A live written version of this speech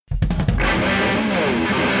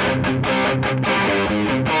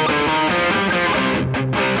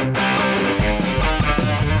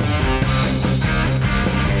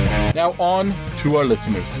Now on to our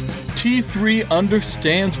listeners. T3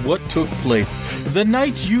 understands what took place. The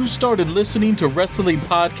night you started listening to wrestling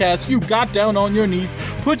podcasts, you got down on your knees,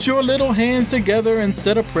 put your little hands together and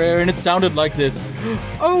said a prayer, and it sounded like this.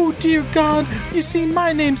 Oh dear God, you see,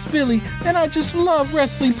 my name's Billy, and I just love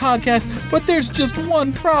wrestling podcasts, but there's just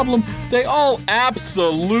one problem. They all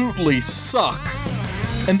absolutely suck.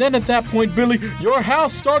 And then at that point, Billy, your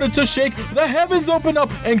house started to shake, the heavens opened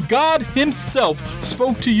up, and God himself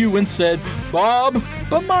spoke to you and said, Bob,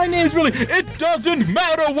 but my name's Billy. It doesn't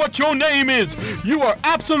matter what your name is. You are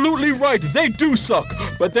absolutely right. They do suck.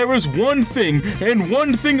 But there is one thing, and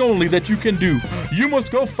one thing only, that you can do. You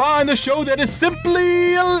must go find the show that is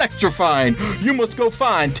simply electrifying. You must go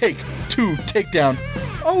find Take Two Takedown.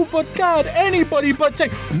 Oh, but God, anybody but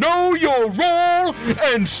take. Know your role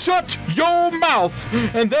and shut your mouth.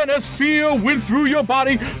 And then as fear went through your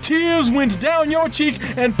body, tears went down your cheek,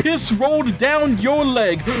 and piss rolled down your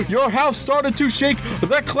leg. Your house started to shake,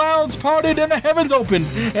 the clouds parted, and the heavens opened.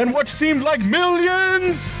 And what seemed like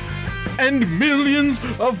millions and millions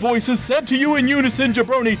of voices said to you in unison,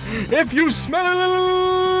 Jabroni, if you smell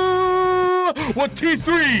what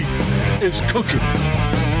T3 is cooking.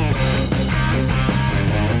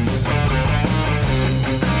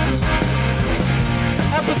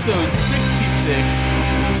 Episode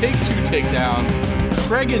 66, Take Two Takedown.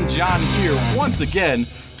 Craig and John here once again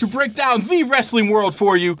to break down the wrestling world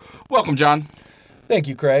for you. Welcome, John. Thank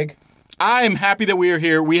you, Craig. I'm happy that we are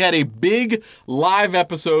here. We had a big live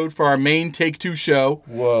episode for our main Take Two show.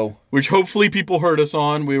 Whoa. Which hopefully people heard us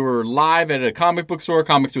on. We were live at a comic book store,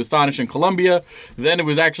 Comics to Astonish in Columbia. Then it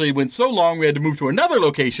went so long we had to move to another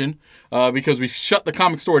location because we shut the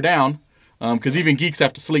comic store down. Because even geeks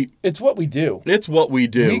have to sleep. It's what we do. It's what we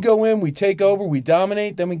do. We go in, we take over, we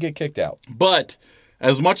dominate, then we get kicked out. But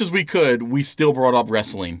as much as we could, we still brought up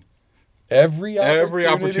wrestling. Every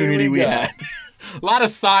opportunity we had. A lot of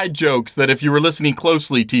side jokes that if you were listening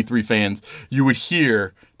closely, T3 fans, you would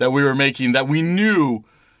hear that we were making, that we knew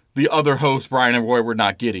the other hosts, Brian and Roy, were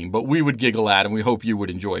not getting. But we would giggle at, and we hope you would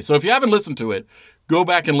enjoy. So if you haven't listened to it, go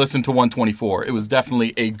back and listen to 124. It was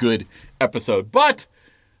definitely a good episode. But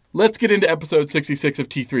let's get into episode 66 of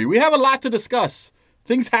T3. We have a lot to discuss.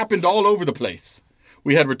 Things happened all over the place.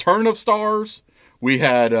 We had Return of Stars. We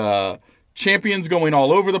had champions going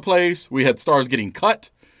all over the place. We had stars getting cut.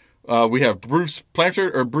 We have Bruce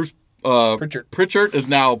Pritchard is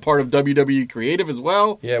now part of WWE Creative as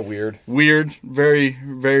well. Yeah, weird. Weird. Very,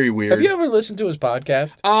 very weird. Have you ever listened to his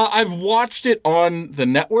podcast? I've watched it on the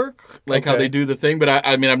network, how they do the thing, but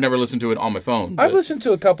I've never listened to it on my phone. I've listened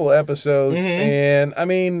to a couple of episodes, and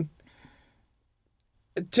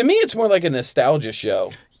to me, it's more like a nostalgia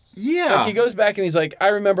show. Yeah. Like he goes back and he's like, I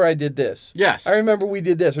remember I did this. Yes. I remember we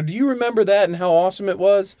did this. Or do you remember that and how awesome it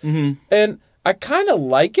was? Mm-hmm. And I kind of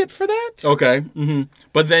like it for that. Okay. Mm-hmm.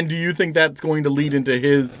 But then do you think that's going to lead into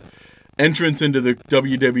his entrance into the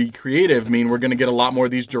WWE Creative? We're going to get a lot more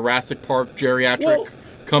of these Jurassic Park geriatric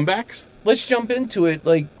comebacks? Let's jump into it,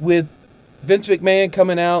 with Vince McMahon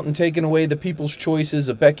coming out and taking away the people's choices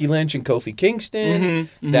of Becky Lynch and Kofi Kingston.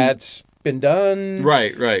 Mm-hmm. Mm-hmm. That's been done.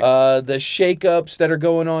 Right. The shakeups that are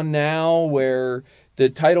going on now where the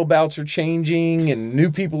title bouts are changing and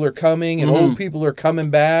new people are coming and old people are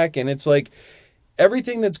coming back, and it's like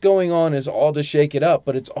everything that's going on is all to shake it up,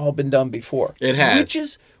 but it's all been done before. It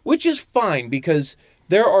has. Which is fine, because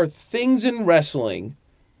there are things in wrestling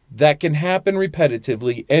that can happen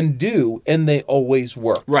repetitively and they always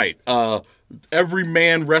work. Right. Every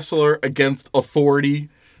man wrestler against authority.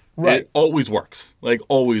 Right. It always works.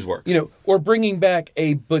 Always works. Or bringing back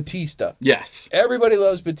a Batista. Yes. Everybody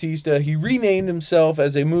loves Batista. He renamed himself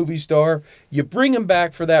as a movie star. You bring him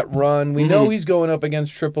back for that run. We know he's going up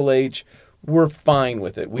against Triple H. We're fine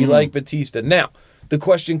with it. We like Batista. Now, the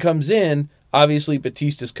question comes in, obviously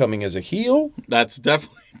Batista's coming as a heel. That's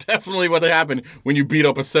definitely what happened when you beat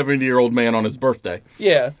up a 70-year-old man on his birthday.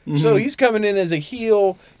 Yeah. Mm-hmm. So he's coming in as a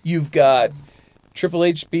heel. You've got Triple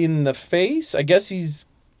H being the face. I guess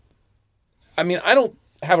I don't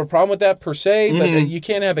have a problem with that per se, but you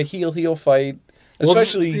can't have a heel fight,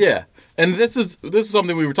 especially. Well, yeah, and this is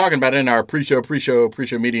something we were talking about in our pre-show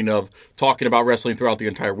meeting of talking about wrestling throughout the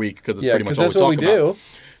entire week, because it's pretty much all we talk about. Do.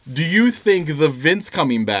 Do you think the Vince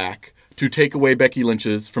coming back to take away Becky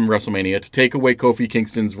Lynch's from WrestleMania, to take away Kofi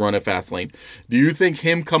Kingston's run at Fastlane, do you think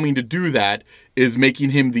him coming to do that is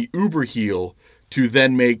making him the uber heel to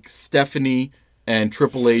then make Stephanie and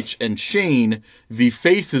Triple H and Shane the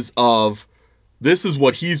faces of this is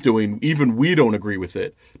what he's doing, even we don't agree with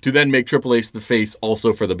it, to then make Triple H the face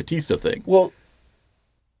also for the Batista thing. Well,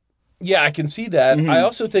 yeah, I can see that. Mm-hmm. I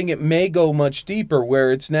also think it may go much deeper,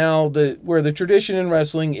 where it's now where the tradition in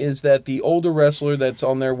wrestling is that the older wrestler that's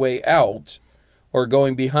on their way out or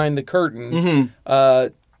going behind the curtain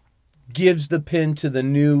Mm-hmm. Gives the pin to the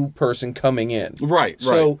new person coming in. Right.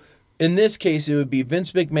 So in this case, it would be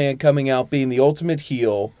Vince McMahon coming out being the ultimate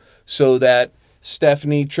heel, so that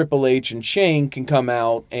Stephanie, Triple H, and Shane can come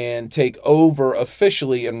out and take over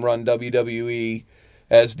officially and run WWE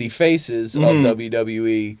as the faces of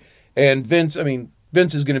WWE. And Vince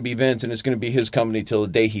is going to be Vince, and it's going to be his company till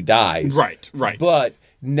the day he dies. Right. But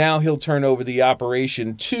now he'll turn over the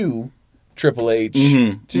operation to Triple H,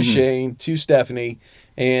 to Shane, to Stephanie,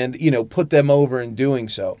 and, put them over in doing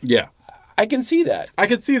so. Yeah. I can see that. I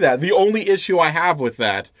can see that. The only issue I have with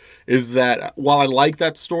that is that while I like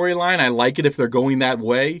that storyline, I like it if they're going that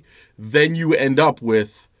way, then you end up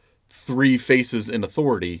with 3 faces in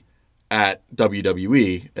authority at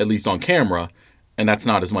WWE, at least on camera, and that's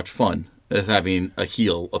not as much fun as having a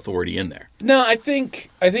heel authority in there. No, I think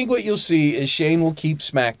what you'll see is Shane will keep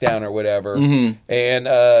SmackDown or whatever,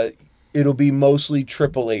 and it'll be mostly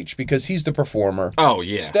Triple H because he's the performer. Oh,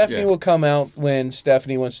 yeah. Stephanie will come out when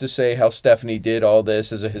Stephanie wants to say how Stephanie did all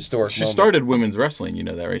this as a historic moment. She started women's wrestling, you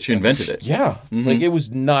know that, right? She invented it. Yeah. Like, it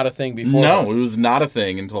was not a thing before. No, it was not a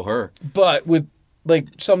thing until her. But with, like,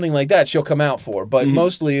 something like that, she'll come out for. But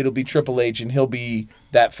mostly it'll be Triple H, and he'll be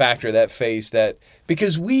that factor, that face, that...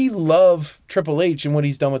 Because we love Triple H and what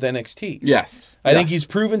he's done with NXT. Yes. I think he's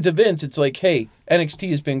proven to Vince, it's like, hey, NXT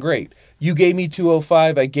has been great. You gave me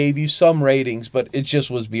 205, I gave you some ratings, but it just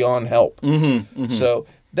was beyond help. So,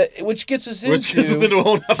 which gets us into a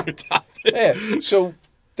whole other topic. Yeah. So,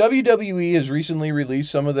 WWE has recently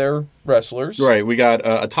released some of their wrestlers. Right. We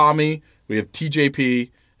got Tommy, we have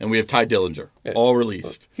TJP, and we have Ty Dillinger, all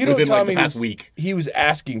released within like the past week. He was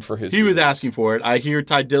asking for his. He was asking for it. I hear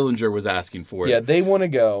Ty Dillinger was asking for it. Yeah, they want to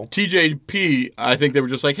go. TJP, I think they were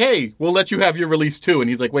just like, hey, we'll let you have your release too. And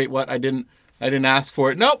he's like, wait, what? I didn't ask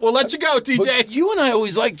for it. Nope, we'll let you go, TJ. But you and I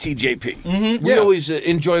always liked TJP. We always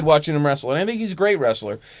enjoyed watching him wrestle, and I think he's a great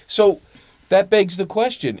wrestler. So that begs the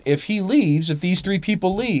question: if he leaves, if these 3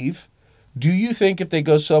 people leave, do you think if they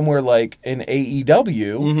go somewhere like an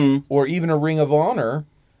AEW or even a Ring of Honor,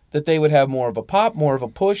 that they would have more of a pop, more of a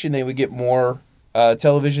push, and they would get more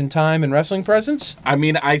television time and wrestling presence? I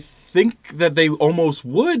mean, I think that they almost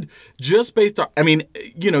would, just based on, I mean,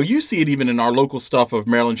 you see it even in our local stuff of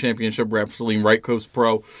Maryland Championship Wrestling, Right Coast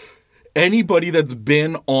Pro. Anybody that's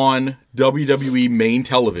been on WWE main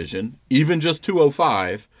television, even just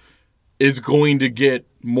 205, is going to get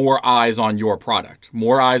more eyes on your product,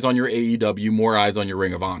 more eyes on your AEW, more eyes on your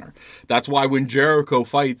Ring of Honor. That's why when Jericho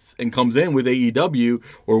fights and comes in with AEW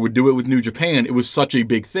or would do it with New Japan, it was such a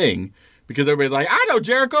big thing because everybody's like, I know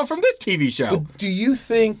Jericho from this TV show. But do you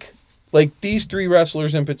think, like these 3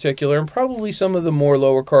 wrestlers in particular, and probably some of the more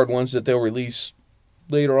lower card ones that they'll release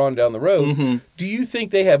later on down the road, do you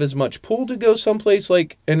think they have as much pull to go someplace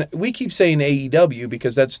like, and we keep saying AEW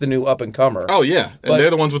because that's the new up-and-comer. Oh, yeah. And they're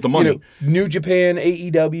the ones with the money. New Japan,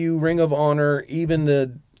 AEW, Ring of Honor, even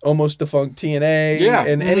the almost defunct TNA,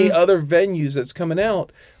 and any other venues that's coming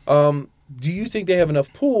out. Do you think they have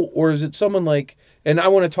enough pull, or is it someone like, and I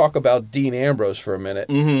want to talk about Dean Ambrose for a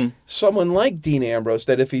minute, someone like Dean Ambrose,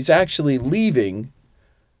 that if he's actually leaving,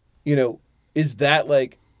 is that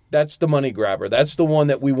like, that's the money grabber. That's the one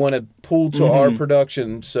that we want to pull to our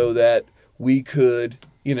production so that we could,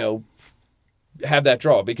 have that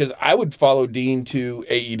draw. Because I would follow Dean to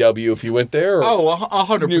AEW if he went there. Or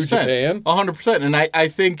 100%. New Japan. 100%. And I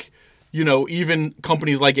think, even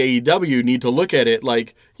companies like AEW need to look at it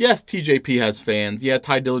like, yes, TJP has fans. Yeah,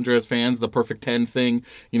 Ty Dillinger has fans. The Perfect 10 thing,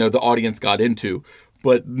 the audience got into.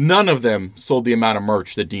 But none of them sold the amount of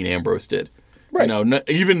merch that Dean Ambrose did. Right.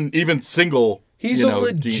 Even single... He's a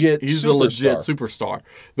legit superstar.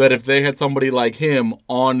 That if they had somebody like him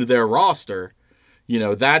on their roster,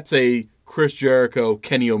 that's a Chris Jericho,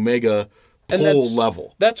 Kenny Omega pull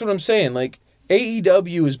level. That's what I'm saying. Like,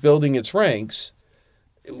 AEW is building its ranks.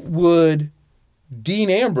 Would Dean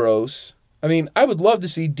Ambrose... I mean, I would love to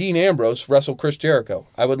see Dean Ambrose wrestle Chris Jericho.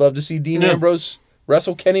 I would love to see Dean Ambrose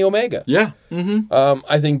wrestle Kenny Omega. Yeah.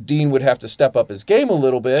 I think Dean would have to step up his game a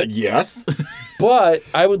little bit. Yes. But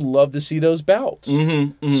I would love to see those bouts.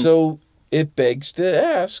 So it begs to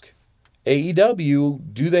ask,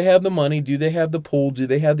 AEW, do they have the money? Do they have the pull? Do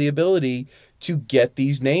they have the ability to get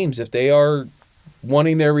these names if they are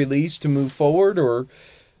wanting their release to move forward? Or,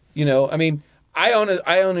 I mean, I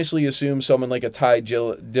honestly assume someone like a Ty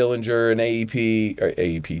Dillinger, an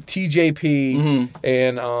TJP,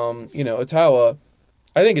 and Ottawa.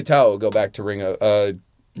 I think Ottawa will go back to New Japan.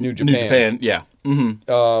 New Japan, yeah.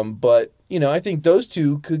 Mm-hmm. But I think those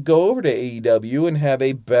two could go over to AEW and have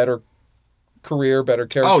a better career, better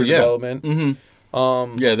character development.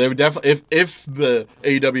 Mm-hmm. They would definitely, if the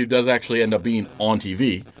AEW does actually end up being on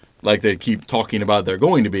TV, like they keep talking about they're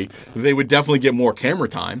going to be, they would definitely get more camera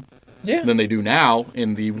time than they do now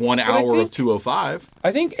in the 1 hour of 205.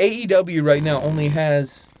 I think AEW right now only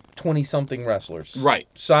has 20-something wrestlers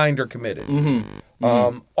signed or committed.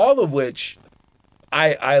 Mm-hmm. All of which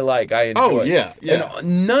I like, I enjoy. Oh, yeah.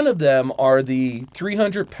 And none of them are the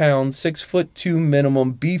 300-pound, 6'2"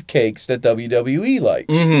 minimum beefcakes that WWE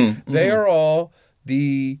likes. Mm-hmm. They are all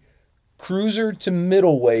the cruiser to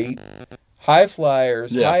middleweight, high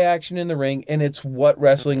flyers, high action in the ring, and it's what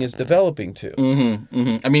wrestling is developing to. Mm-hmm.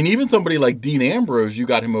 Mm-hmm. I mean, even somebody like Dean Ambrose, you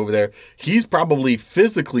got him over there, he's probably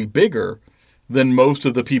physically bigger than most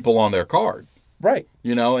of the people on their card. Right.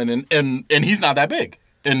 And he's not that big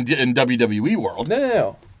in WWE world.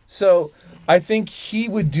 No. So I think he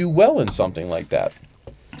would do well in something like that.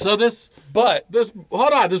 So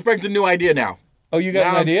hold on, this brings a new idea now. Oh, you got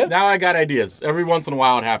an idea? Now I got ideas. Every once in a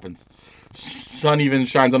while it happens. Sun even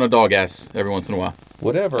shines on a dog ass every once in a while.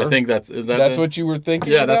 Whatever. I think that's what you were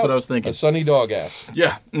thinking. Yeah, that's what I was thinking. A sunny dog ass.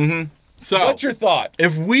 Yeah. Mm-hmm. So what's your thought?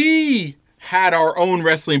 If we had our own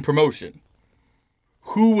wrestling promotion,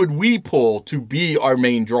 who would we pull to be our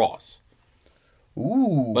main draws?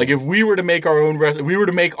 Ooh. Like if we were to make our own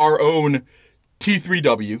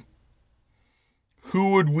T3W,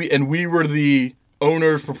 who would we, and we were the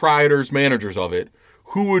owners, proprietors, managers of it,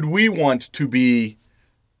 who would we want to be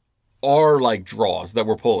our draws that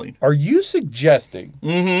we're pulling? Are you suggesting?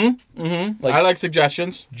 Mm-hmm. Mm-hmm. I like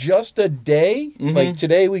suggestions. Just a day? Mm-hmm. Like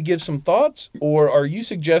today we give some thoughts? Or are you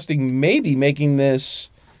suggesting maybe making this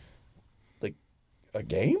like a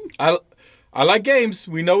game? I like games.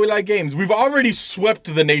 We know we like games. We've already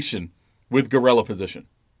swept the nation with Gorilla Position.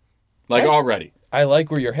 Already. I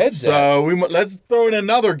like where your head's at. So let's throw in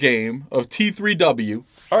another game of T3W.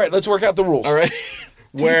 All right, let's work out the rules. All right.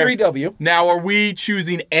 T3W. Now, are we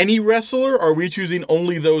choosing any wrestler, or are we choosing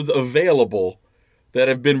only those available that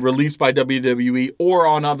have been released by WWE or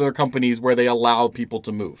on other companies where they allow people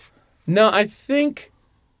to move? No, I think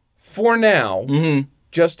for now,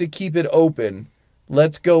 just to keep it open,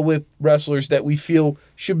 let's go with wrestlers that we feel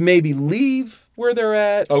should maybe leave where they're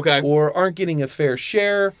at. Okay. Or aren't getting a fair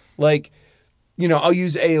share. Like, I'll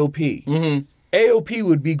use AOP. Mm-hmm. AOP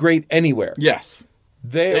would be great anywhere. Yes.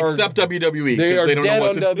 Except WWE. They are don't dead know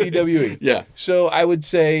what on WWE. Yeah. So I would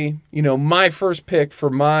say, my first pick for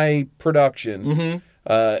my production,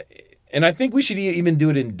 and I think we should even do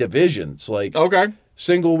it in divisions. Okay.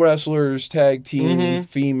 Single wrestlers, tag team,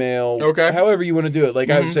 female, however you want to do it.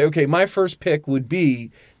 I would say, okay, my first pick would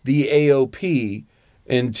be the AOP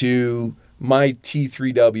into my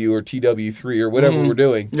T3W or TW3 or whatever we're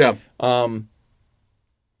doing. Yeah.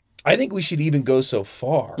 I think we should even go so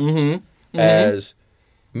far as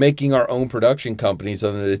making our own production companies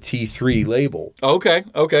under the T3 label.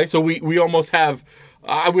 Okay. So we almost have,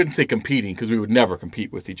 I wouldn't say competing because we would never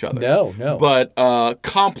compete with each other. No. But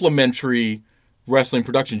complementary wrestling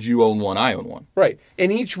productions. You own one, I own one. Right.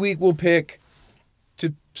 And each week we'll pick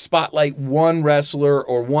to spotlight one wrestler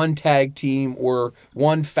or one tag team or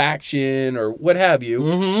one faction or what have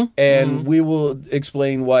you. And we will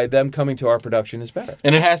explain why them coming to our production is better.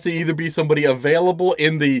 And it has to either be somebody available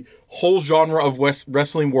in the whole genre of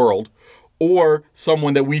wrestling world or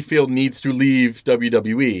someone that we feel needs to leave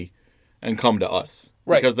WWE and come to us.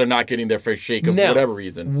 Right. Because they're not getting their fair shake of whatever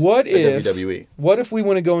reason. What if WWE. What if we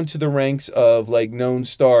want to go into the ranks of known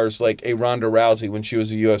stars like a Ronda Rousey when she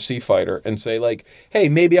was a UFC fighter and say hey,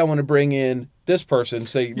 maybe I want to bring in this person,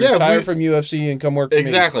 say retire from UFC and come work for me.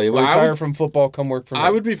 Exactly. Or retire from football, come work for me. I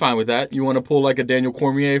would be fine with that. You want to pull a Daniel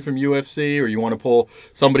Cormier from UFC, or you want to pull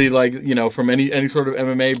somebody from any sort of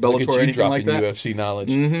MMA, Bellator, or anything like that. UFC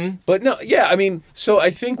knowledge. But no, so I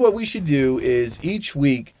think what we should do is each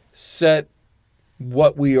week set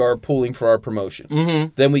what we are pulling for our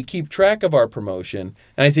promotion. Then we keep track of our promotion.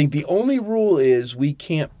 And I think the only rule is we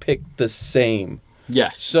can't pick the same.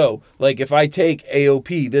 Yes. So, if I take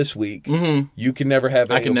AOP this week, you can never have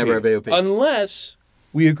AOP. I can never have AOP. Unless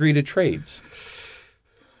we agree to trades.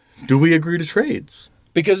 Do we agree to trades?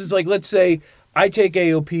 Because it's let's say I take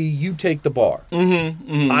AOP, you take the bar.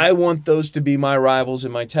 I want those to be my rivals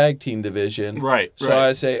in my tag team division. Right. So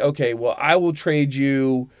I say, okay, well, I will trade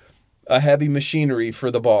you a heavy machinery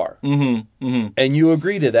for the bar. And you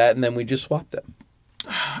agree to that, and then we just swap them.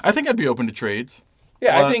 I think I'd be open to trades.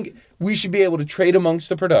 Yeah, I think we should be able to trade amongst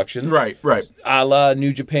the productions. Right. A la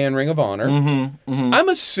New Japan, Ring of Honor. I'm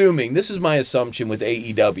assuming, this is my assumption with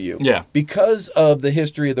AEW. Yeah. Because of the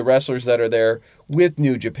history of the wrestlers that are there with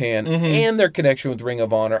New Japan and their connection with Ring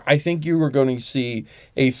of Honor, I think you are going to see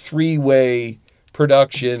a 3-way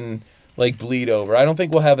production like bleed over. I don't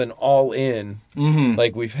think we'll have an all-in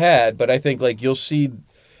like we've had, but I think like you'll see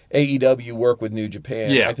AEW work with New Japan.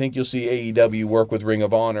 Yeah. I think you'll see AEW work with Ring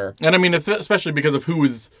of Honor. And I mean, especially because of who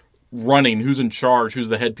is running, who's in charge, who's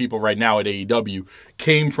the head people right now at AEW,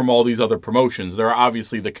 came from all these other promotions. There are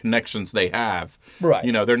obviously the connections they have. Right.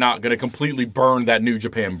 You know, they're not going to completely burn that New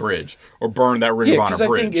Japan bridge or burn that Ring of Honor bridge. Yeah,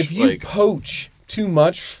 because I think if you poach too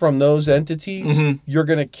much from those entities, you're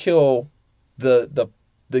going to kill the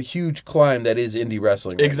huge climb that is indie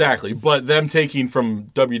wrestling. Right exactly. now. But them taking from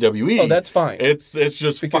WWE, oh, that's fine. It's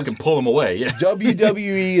just because fucking pull them away. Yeah.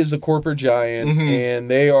 WWE is a corporate giant, and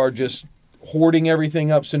they are just hoarding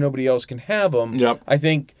everything up so nobody else can have them. Yep. I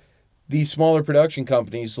think these smaller production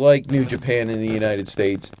companies like New Japan in the United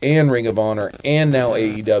States and Ring of Honor and now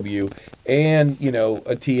AEW and, you know,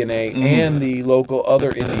 a TNA and the local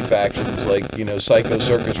other indie factions like, you know, Psycho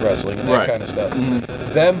Circus Wrestling and that kind of stuff.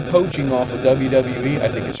 Them poaching off of WWE, I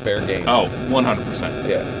think is fair game. Oh, 100%.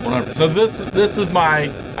 Yeah. 100%. So this is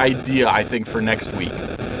my idea, I think, for next week.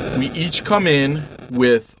 We each come in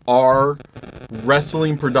with our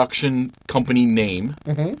wrestling production company name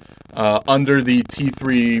under the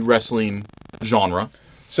T3 wrestling genre.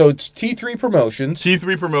 So it's T3 Promotions.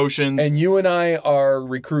 T3 Promotions. And you and I are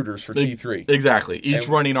recruiters for T3. Exactly. Each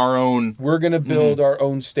running our own. We're going to build our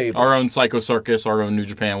own stable. Our own Psycho Circus, our own New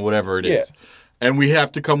Japan, whatever it is. And we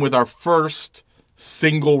have to come with our first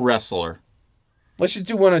single wrestler. Let's just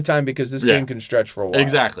do one at a time because this game can stretch for a while.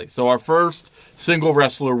 Exactly. So our first single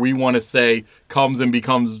wrestler we want to say comes and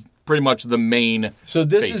becomes pretty much the main So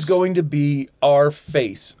this face. is going to be our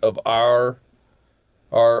face of our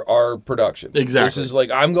production. Exactly. This is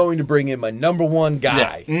like, I'm going to bring in my number one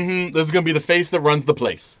guy. Yeah. This is going to be the face that runs the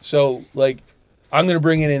place. So, like, I'm going to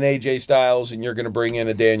bring in an AJ Styles and you're going to bring in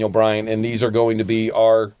a Daniel Bryan, and these are going to be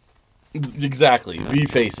our... Exactly. The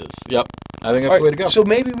faces. Yep. I think that's the way to go. So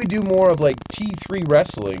maybe we do more of like T3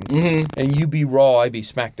 wrestling, and you be Raw, I be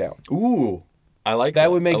SmackDown. Ooh, I like that.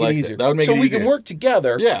 That would make it easier. That would make so it we easier. can work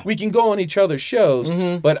together. Yeah. We can go on each other's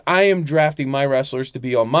shows, but I am drafting my wrestlers to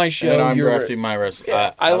be on my show. And I'm drafting my wrestlers.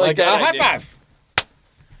 Yeah, I like that. High five.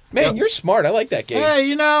 Man, you're smart. I like that game. Hey,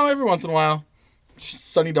 you know, every once in a while,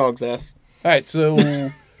 Sunny Dog's ass. All right, so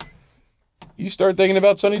you start thinking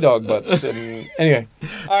about Sunny Dog butts. And anyway,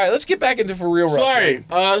 all right, let's get back into For Real Wrestling.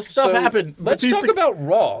 Sorry, stuff happened. Let's talk about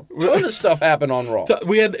Raw. A ton of stuff happened on Raw.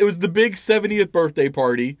 It was the big 70th birthday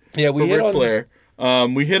party. Yeah, we for hit Ric on Flair.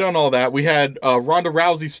 We hit on all that. We had Ronda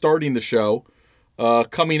Rousey starting the show,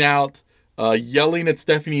 coming out, yelling at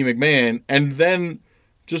Stephanie McMahon, and then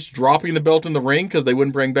just dropping the belt in the ring because they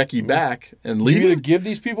wouldn't bring Becky back and You leaving. either give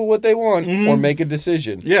these people what they want or make a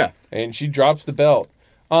decision. Yeah. And she drops the belt.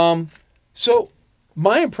 So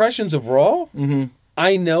my impressions of Raw,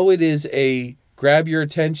 I know it is a grab your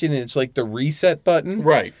attention and it's like the reset button.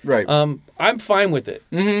 Right. I'm fine with it.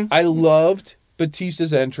 I loved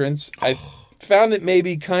Batista's entrance. I found it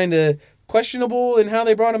maybe kind of questionable in how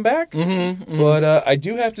they brought him back. But I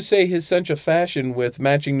do have to say his sense of fashion with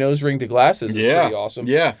matching nose ring to glasses is pretty awesome.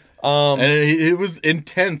 Yeah. And it was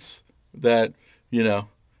intense that, you know,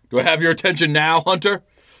 do I have your attention now, Hunter?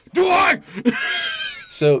 Do I?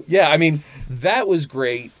 So, yeah, I mean, that was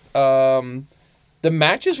great. The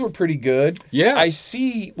matches were pretty good. Yeah. I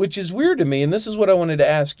see, which is weird to me, and this is what I wanted to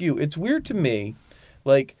ask you. It's weird to me,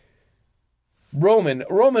 like, Roman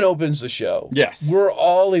opens the show. Yes. We're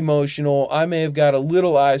all emotional. I may have got a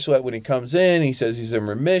little eye sweat when he comes in. He says he's in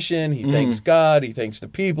remission. He thanks God. He thanks the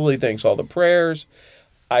people. He thanks all the prayers.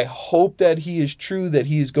 I hope that he is true, that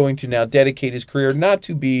he is going to now dedicate his career not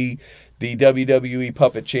to be the WWE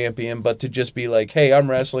puppet champion, but to just be like, hey, I'm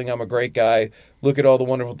wrestling. I'm a great guy. Look at all the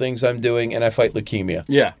wonderful things I'm doing, and I fight leukemia.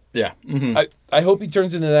 Yeah. I hope he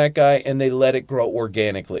turns into that guy, and they let it grow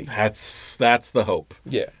organically. That's the hope.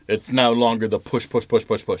 Yeah. It's no longer the push.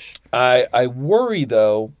 I worry,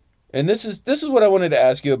 though, and this is what I wanted to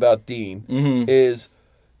ask you about Dean, is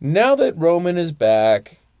now that Roman is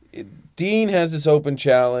back, Dean has this open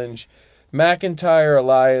challenge. McIntyre,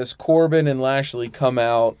 Elias, Corbin, and Lashley come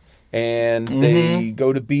out, and they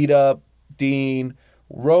go to beat up Dean.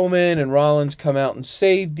 Roman and Rollins come out and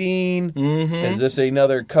save Dean? Is this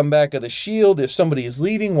another comeback of the Shield? If somebody is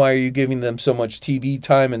leaving, why are you giving them so much TV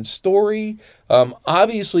time and story?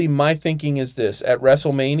 Obviously, my thinking is this. At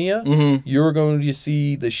WrestleMania, you're going to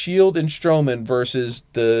see the Shield and Strowman versus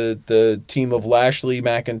the team of Lashley,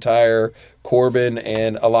 McIntyre, Corbin,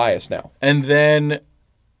 and Elias now. And then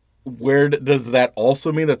where does that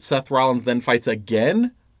also mean that Seth Rollins then fights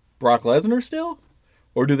again Brock Lesnar still?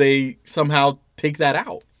 Or do they somehow take that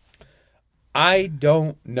out? I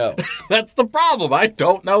don't know. That's the problem. I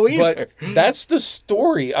don't know either. But that's the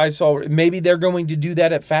story I saw. Maybe they're going to do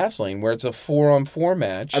that at Fastlane, where it's a 4-on-4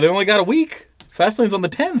 match. They only got a week. Fastlane's on the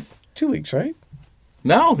 10th. 2 weeks, right?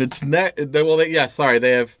 No, it's they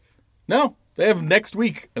have next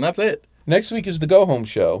week, and that's it. Next week is the go-home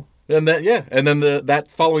show. And then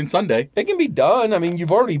that's following Sunday. It can be done. I mean,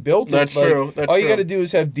 you've already built it. That's true. All you got to do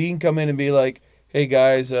is have Dean come in and be like, hey,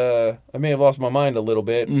 guys, I may have lost my mind a little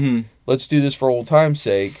bit. Let's do this for old time's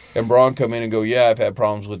sake. And Braun come in and go, yeah, I've had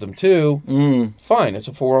problems with them too. Fine, it's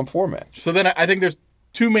a 4-on-4 match. So then I think there's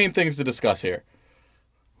two main things to discuss here.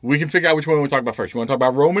 We can figure out which one we want to talk about first. You want to talk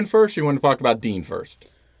about Roman first, or you want to talk about Dean first?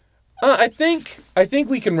 I think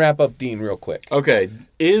we can wrap up Dean real quick. Okay.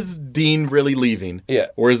 Is Dean really leaving? Yeah.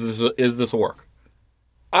 Or is this a work?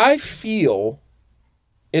 I feel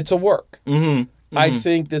it's a work. I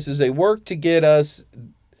think this is a work to get us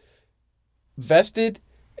vested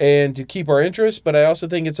and to keep our interest, but I also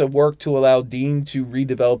think it's a work to allow Dean to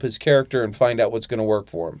redevelop his character and find out what's going to work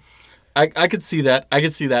for him. I could see that.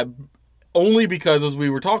 Only because, as we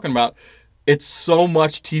were talking about, it's so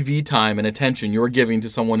much TV time and attention you're giving to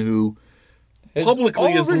someone who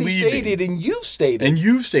publicly is leaving. Stated, and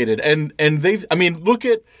you've stated. And they've, I mean, look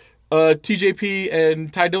at TJP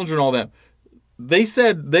and Ty Dillinger and all them. They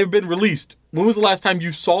said they've been released. When was the last time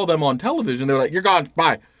you saw them on television? They were like, you're gone,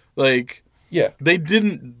 bye. Like, yeah. They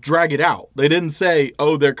didn't drag it out. They didn't say,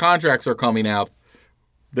 oh, their contracts are coming out.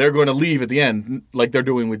 They're going to leave at the end, like they're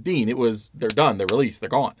doing with Dean. It was, they're done, they're released, they're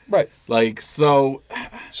gone. Right. Like, so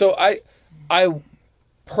I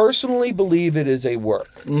personally believe it is a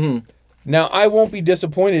work. Now, I won't be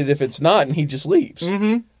disappointed if it's not and he just leaves.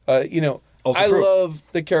 I love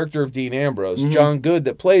the character of Dean Ambrose. John Good,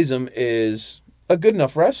 that plays him, is a good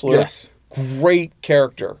enough wrestler. Yes. Great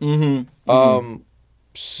character.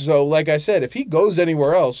 So, like I said, if he goes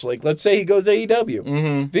anywhere else, like let's say he goes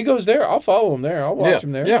AEW, if he goes there, I'll follow him there. I'll watch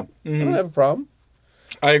him there. Yeah. I don't have a problem.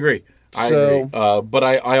 I agree. I agree. But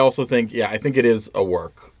I also think, I think it is a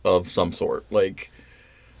work of some sort. Like,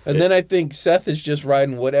 and then I think Seth is just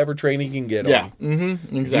riding whatever train he can get on. Yeah.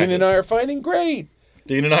 Exactly. Dean and I are fighting great.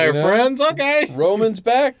 Dean and I are friends? Okay. Roman's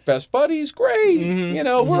back. Best buddies? Great.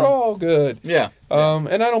 We're all good. Yeah.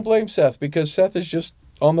 And I don't blame Seth because Seth is just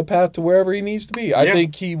on the path to wherever he needs to be. I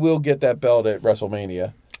think he will get that belt at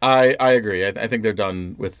WrestleMania. I agree. I think they're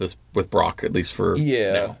done with this, with Brock, at least for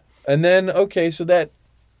now. And then, so that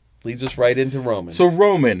leads us right into Roman. So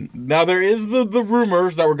Roman. Now, there is the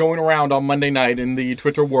rumors that were going around on Monday night in the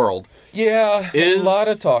Twitter world. Yeah, a lot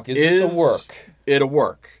of talk. Is this a work? It a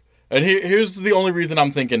work? And here's the only reason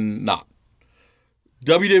I'm thinking not.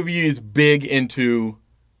 WWE is big into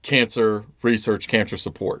cancer research, cancer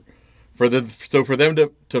support. For them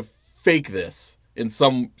to fake this in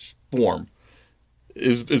some form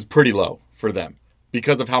is pretty low for them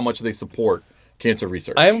because of how much they support cancer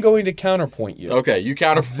research. I am going to counterpoint you. Okay, you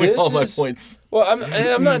counterpoint all my points. Well,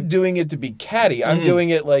 I'm not doing it to be catty. I'm doing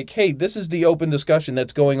it like, hey, this is the open discussion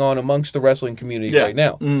that's going on amongst the wrestling community right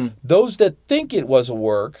now. Those that think it was a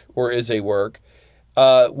work or is a work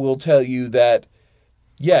will tell you that,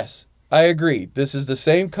 yes, I agree. This is the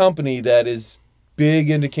same company that is big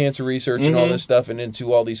into cancer research and all this stuff and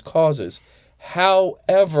into all these causes.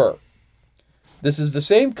 However, this is the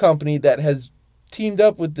same company that has teamed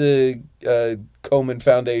up with the Komen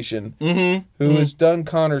Foundation, who has done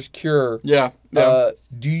Connor's cure. Yeah.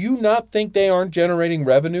 Do you not think they aren't generating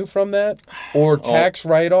revenue from that or tax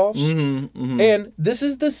write-offs? And this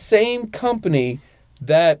is the same company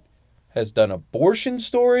that has done abortion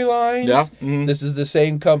storylines. Yeah. This is the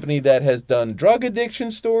same company that has done drug addiction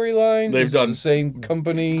storylines. This is the same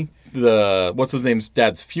company. What's his name's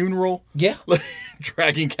dad's funeral? Yeah.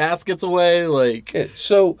 Dragging caskets away. Like.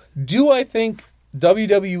 So, do I think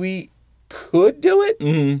WWE could do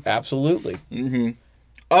it? Absolutely.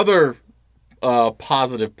 Other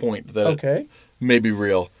positive point that may be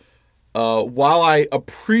real. While I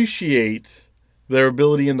appreciate their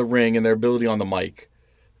ability in the ring and their ability on the mic,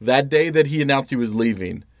 that day that he announced he was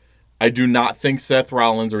leaving, I do not think Seth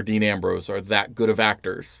Rollins or Dean Ambrose are that good of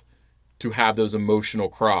actors to have those emotional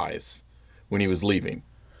cries when he was leaving.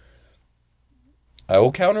 I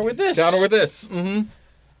will counter with this.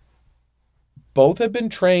 both have been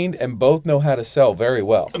trained and both know how to sell very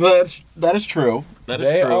well. That is true.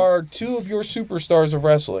 They are two of your superstars of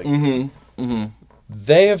wrestling. Mm-hmm. Mm-hmm.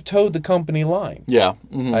 They have towed the company line. Yeah.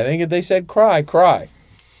 Mm-hmm. I think if they said cry, cry.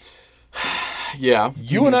 Yeah.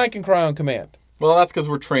 You and I can cry on command. Well, that's because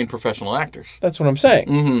we're trained professional actors. That's what I'm saying.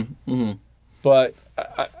 Mm-hmm. Mm-hmm. But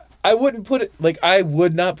I wouldn't put it, like, I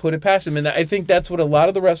would not put it past them. And I think that's what a lot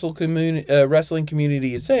of the wrestling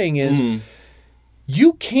community is saying is,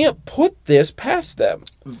 you can't put this past them.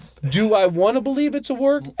 Do I want to believe it's a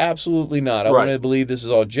work? Absolutely not. I want to believe this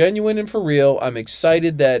is all genuine and for real. I'm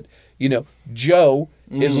excited that, Joe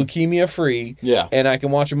is leukemia free. Yeah. And I can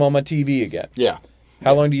watch him on my TV again. Yeah.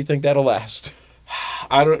 How long do you think that'll last?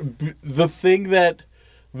 The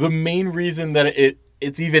main reason that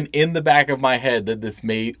it's even in the back of my head that this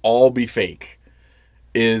may all be fake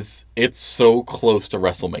is it's so close to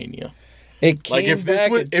WrestleMania. It came at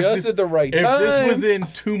the right time. If this was in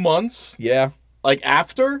 2 months,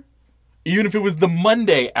 after, even if it was the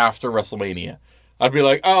Monday after WrestleMania, I'd be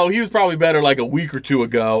like, oh, he was probably better like a week or two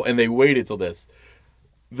ago, and they waited till this.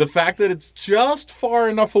 The fact that it's just far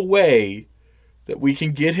enough away that we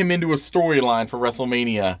can get him into a storyline for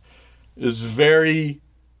WrestleMania is very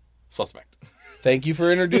suspect. Thank you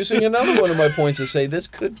for introducing another one of my points to say this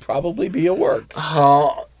could probably be a work.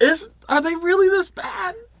 Are they really this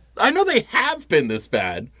bad? I know they have been this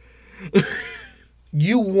bad.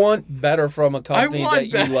 You want better from a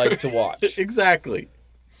company that you like to watch. Exactly.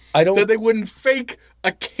 That they wouldn't fake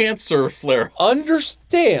a cancer flare.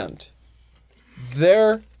 Understand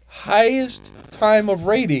their highest time of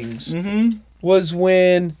ratings was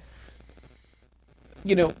when,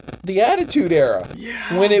 the Attitude Era.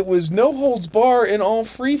 Yeah. When it was no holds bar and all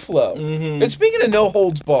free flow. Mm-hmm. And speaking of no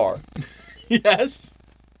holds bar. Yes.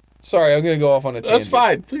 Sorry, I'm going to go off on a tangent. That's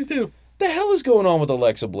fine. Please do. The hell is going on with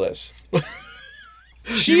Alexa Bliss?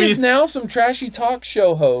 She is now some trashy talk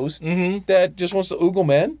show host that just wants to oogle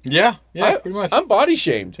men. Yeah, pretty much. I'm body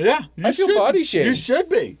shamed. Yeah, I feel body shamed. You should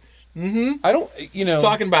be. Mm-hmm. I don't, She's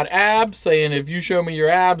talking about abs, saying if you show me your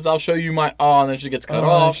abs, I'll show you my. Oh, and then she gets cut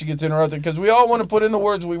off. She gets interrupted because we all want to put in the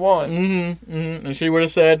words we want. Mm-hmm. Mm-hmm. And she would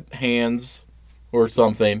have said hands or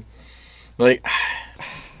something. Like,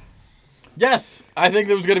 yes, I think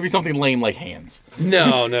there was going to be something lame like hands.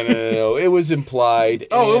 No. It was implied.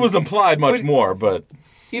 It was implied much more, but.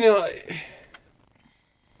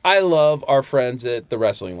 I love our friends at The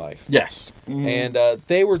Wrestling Life. Yes. Mm-hmm. And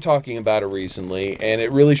they were talking about it recently, and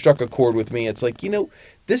it really struck a chord with me. It's like,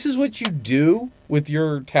 this is what you do with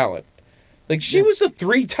your talent. Like, she was a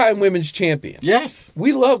 3-time women's champion. Yes.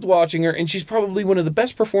 We loved watching her, and she's probably one of the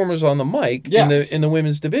best performers on the mic in the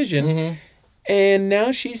women's division. Mm-hmm. And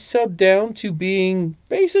now she's subbed down to being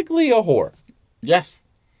basically a whore. Yes.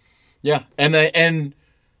 Yeah. And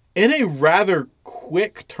in a rather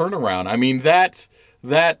quick turnaround. I mean, that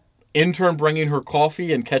intern bringing her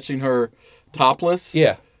coffee and catching her topless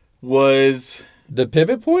was the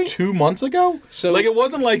pivot point 2 months ago. So it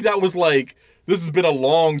wasn't like that was like this has been a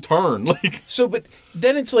long turn. But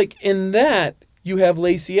then it's like in that you have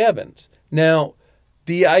Lacey Evans. Now,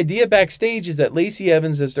 the idea backstage is that Lacey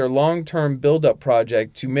Evans is their long-term build-up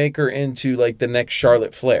project to make her into like the next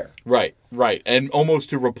Charlotte Flair. Right. And almost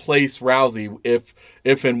to replace Rousey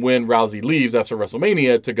if and when Rousey leaves after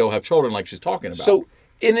WrestleMania to go have children like she's talking about. So,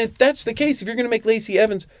 and if that's the case, if you're going to make Lacey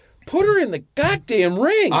Evans, put her in the goddamn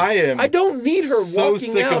ring. I don't need her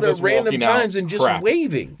walking out at random times and just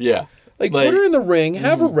waving. Yeah. Like, put her in the ring,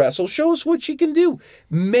 have her wrestle, show us what she can do.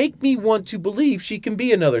 Make me want to believe she can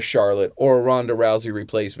be another Charlotte or a Ronda Rousey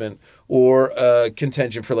replacement or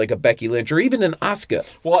contention for like a Becky Lynch or even an Asuka.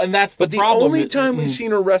 Well, and that's the problem. The only time we've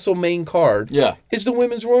seen her wrestle main card is the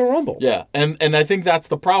Women's Royal Rumble. Yeah, and I think that's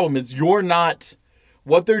the problem is you're not...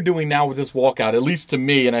 What they're doing now with this walkout, at least to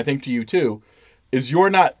me, and I think to you too, is you're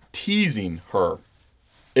not teasing her.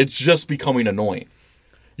 It's just becoming annoying.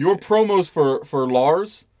 Your promos for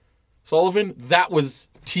Lars Sullivan, that was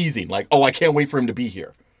teasing. Like, oh, I can't wait for him to be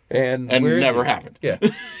here. And it never happened. Yeah.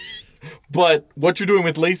 But what you're doing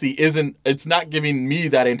with Lacey it's not giving me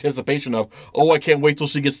that anticipation of, oh, I can't wait till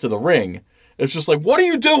she gets to the ring. It's just like, what are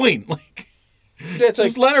you doing? Like,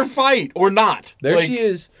 just let her fight or not. There she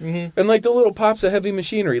is. Mm-hmm. And like the little pops of heavy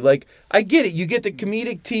machinery. Like, I get it. You get the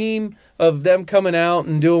comedic team of them coming out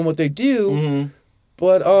and doing what they do. Mm-hmm.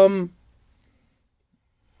 But,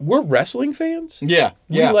 we're wrestling fans. Yeah.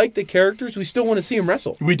 We like the characters. We still want to see them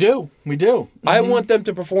wrestle. We do. Mm-hmm. I want them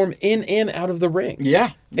to perform in and out of the ring.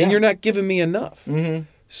 Yeah. And you're not giving me enough. Mm-hmm.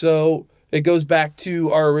 So it goes back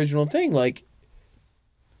to our original thing. Like,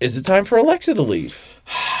 is it time for Alexa to leave?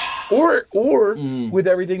 Or with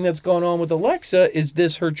everything that's gone on with Alexa, is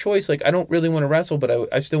this her choice? Like, I don't really want to wrestle,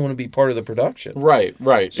 but I still want to be part of the production. Right.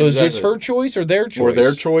 So is this her choice or their choice? Or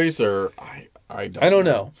their choice, or I don't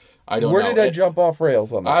know. Where did I jump off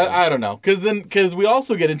rails on that? I don't know. Because we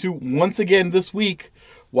also get into, once again this week,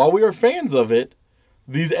 while we are fans of it,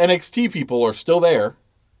 these NXT people are still there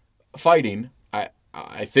fighting.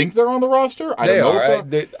 I think they're on the roster. I don't know if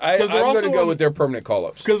they're... I'm going to go with their permanent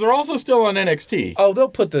call-ups. Because they're also still on NXT. Oh, they'll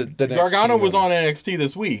put the next Gargano was on NXT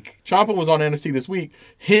this week. Ciampa was on NXT this week.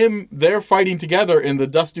 They're fighting together in the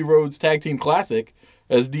Dusty Rhodes Tag Team Classic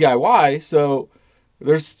as DIY, so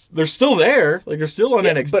they're still there. Like, they're still on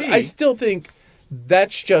NXT. But I still think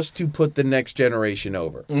that's just to put the next generation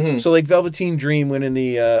over. Mm-hmm. So, like, Velveteen Dream winning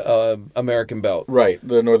the American belt. Right,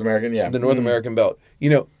 the North American, yeah. The North American belt. You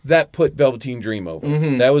know, that put Velveteen Dream over.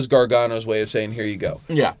 Mm-hmm. That was Gargano's way of saying, here you go.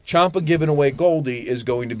 Yeah. Ciampa giving away Goldie is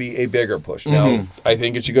going to be a bigger push. Now, I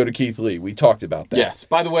think it should go to Keith Lee. We talked about that. Yes.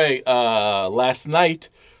 By the way, last night,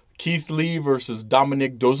 Keith Lee versus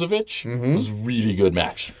Dominik Dozovic was a really good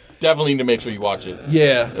match. Definitely need to make sure you watch it.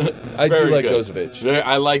 Yeah. I do like Dozovic.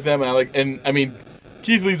 I like them.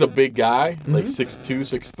 Keith Lee's a big guy, like 6'2",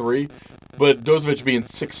 6'3", but Dozovic being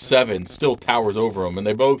 6'7" still towers over him, and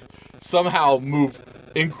they both somehow move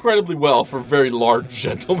incredibly well for very large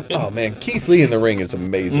gentlemen. Oh, man. Keith Lee in the ring is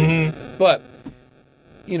amazing. But,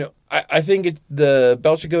 you know, I think the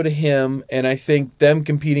belt should go to him, and I think them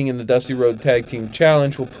competing in the Dusty Road Tag Team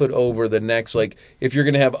Challenge will put over the next, like, if you're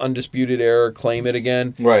going to have Undisputed Era claim it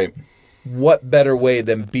again. Right. What better way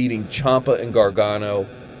than beating Ciampa and Gargano?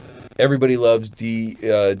 Everybody loves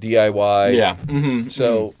DIY. Yeah.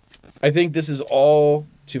 So I think this is all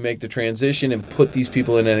to make the transition and put these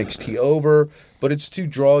people in NXT over, but it's to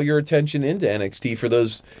draw your attention into NXT for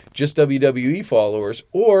those just WWE followers.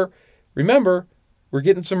 Or, remember, we're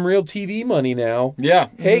getting some real TV money now. Yeah.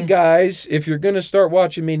 Hey, guys, if you're going to start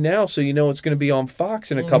watching me now so you know it's going to be on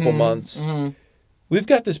Fox in a couple months, we've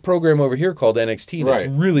got this program over here called NXT, and it's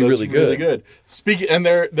really, really good. Really good. And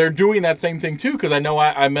they're doing that same thing, too, because I know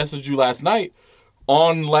I messaged you last night.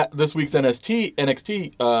 On this week's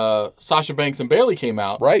NXT, Sasha Banks and Bayley came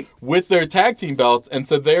out with their tag team belts and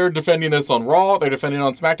said they're defending this on Raw, they're defending it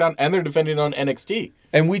on SmackDown, and they're defending it on NXT.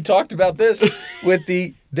 And we talked about this with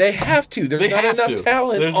they have to. There's not enough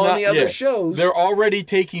talent on the other shows. They're already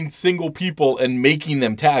taking single people and making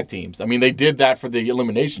them tag teams. I mean, they did that for the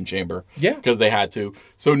Elimination Chamber. Yeah. Because they had to.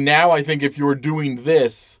 So now I think if you're doing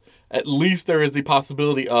this, at least there is the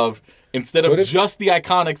possibility of, instead of just the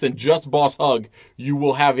Iconics and just Boss Hug, you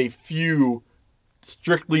will have a few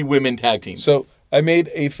strictly women tag teams. So I made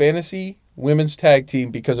a fantasy women's tag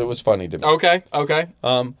team because it was funny to me. Okay.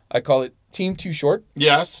 I call it Team Too Short.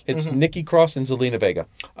 Yes. It's Nikki Cross and Zelina Vega.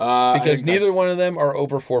 Because neither one of them are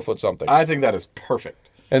over 4 foot something. I think that is perfect.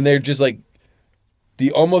 And they're just like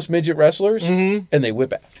the almost midget wrestlers, and they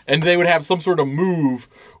whip it. And they would have some sort of move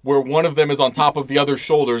where one of them is on top of the other's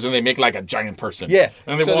shoulders, and they make like a giant person. Yeah.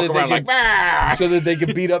 And they walk around like, bah! So that they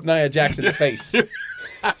could beat up Nia Jax in the face.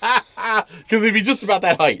 Because they'd be just about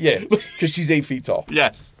that height. Yeah. Because she's 8 feet tall.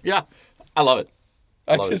 Yes. Yeah. I love it.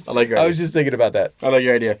 I like your idea. I was just thinking about that. I like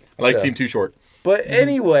your idea. I like Team Too Short. But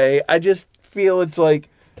anyway, I just feel it's like,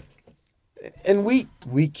 and we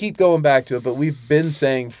keep going back to it, but we've been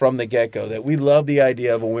saying from the get-go that we love the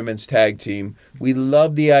idea of a women's tag team. We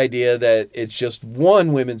love the idea that it's just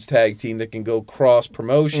one women's tag team that can go cross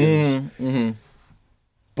promotions.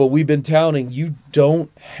 But we've been touting you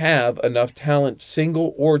don't have enough talent,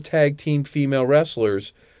 single or tag team female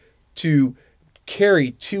wrestlers, to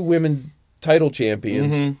carry 2 women title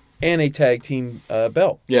champions and a tag team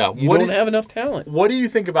belt. Yeah. You don't have enough talent. What do you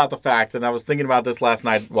think about the fact, and I was thinking about this last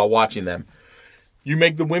night while watching them, you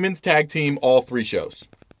make the women's tag team all 3 shows.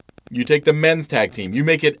 You take the men's tag team. You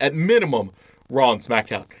make it, at minimum, Raw and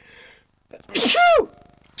SmackDown.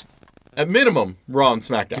 At minimum, Raw and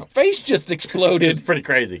SmackDown. Your face just exploded. It's pretty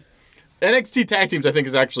crazy. NXT tag teams, I think,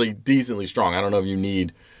 is actually decently strong. I don't know if you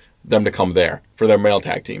need them to come there for their male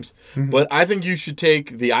tag teams. But I think you should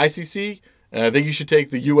take the ICC, and I think you should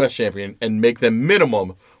take the U.S. champion and make them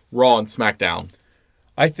minimum Raw and SmackDown.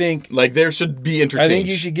 I think... Like, there should be interchange. I think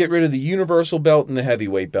you should get rid of the Universal belt and the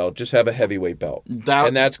heavyweight belt. Just have a heavyweight belt.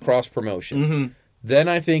 And that's cross-promotion. Then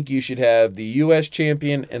I think you should have the U.S.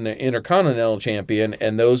 champion and the Intercontinental champion,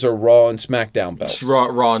 and those are Raw and SmackDown belts.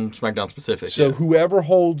 Raw and SmackDown specific. So whoever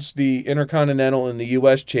holds the Intercontinental and the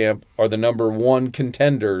U.S. champ are the number 1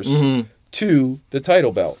 contenders to the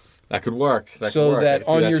title belt. That could work. So I that could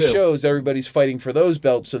see on that your too. shows, everybody's fighting for those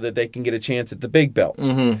belts so that they can get a chance at the big belt.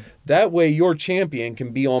 Mm-hmm. That way, your champion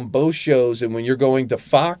can be on both shows, and when you're going to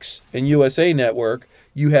Fox and USA Network,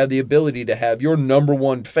 you have the ability to have your number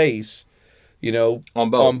one face, on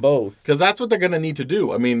both. Because that's what they're going to need to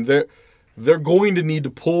do. I mean, they're going to need to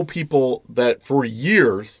pull people that for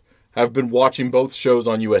years have been watching both shows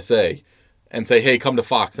on USA and say, hey, come to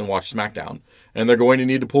Fox and watch SmackDown. And they're going to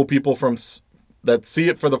need to pull people that see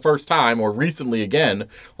it for the first time or recently again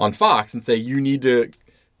on Fox and say, you need to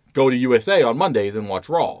go to USA on Mondays and watch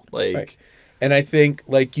Raw. Right. And I think,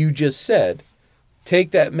 like you just said,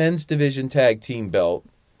 take that men's division tag team belt,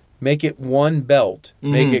 make it one belt,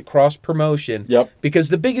 make it cross promotion. Yep. Because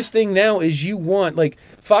the biggest thing now is like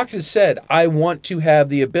Fox has said, I want to have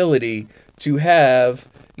the ability to have,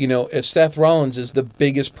 if Seth Rollins is the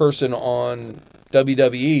biggest person on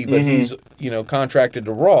WWE, but he's, contracted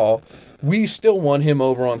to Raw, we still want him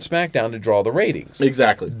over on SmackDown to draw the ratings.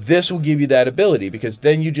 Exactly. This will give you that ability because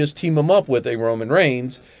then you just team them up with a Roman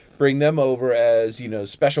Reigns, bring them over as,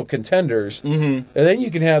 special contenders, and then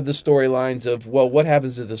you can have the storylines of, well, what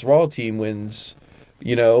happens if this Raw team wins,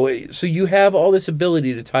 so you have all this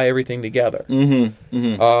ability to tie everything together.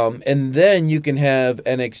 And then you can have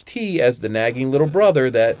NXT as the nagging little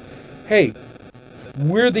brother that, hey,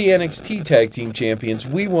 we're the NXT tag team champions.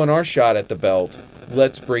 We want our shot at the belt.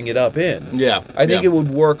 Let's bring it up in. Yeah. I think it would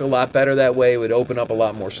work a lot better that way. It would open up a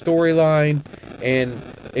lot more storyline. And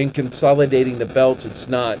in consolidating the belts, it's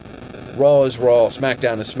not Raw is Raw,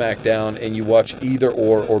 SmackDown is SmackDown, and you watch either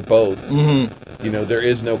or both. There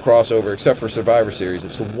is no crossover except for Survivor Series.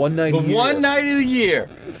 It's the one night a year. One night of the year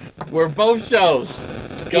where both shows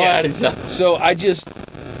go at each other. So I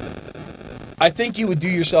think you would do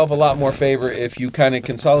yourself a lot more favor if you kind of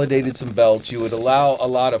consolidated some belts. You would allow a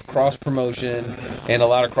lot of cross-promotion and a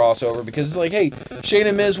lot of crossover because it's like, hey, Shane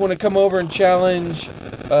and Miz want to come over and challenge,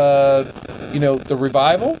 the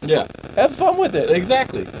Revival? Yeah. Have fun with it.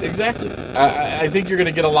 Exactly. I think you're going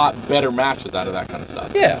to get a lot better matches out of that kind of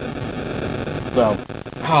stuff. Yeah. So,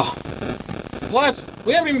 plus,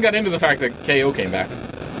 we haven't even got into the fact that KO came back.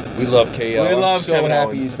 We love KO. I'm so Kevin happy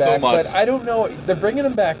Owens he's back. so much. But I don't know. They're bringing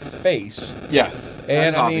him back face. Yes.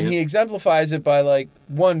 And I mean, he exemplifies it by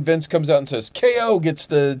Vince comes out and says, KO gets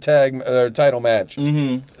the title match.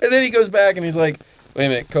 And then he goes back and he's like, wait a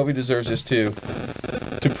minute, Kobe deserves this too.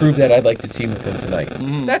 To prove that I'd like to team with him tonight.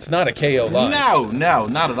 That's not a KO line. No,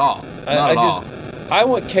 not at all. I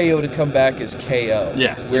want KO to come back as KO.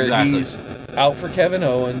 Yes, where exactly. he's out for Kevin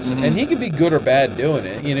Owens, and he could be good or bad doing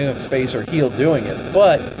it, face or heel doing it.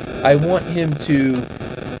 But I want him to,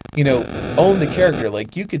 own the character.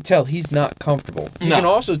 Like, you could tell he's not comfortable. You can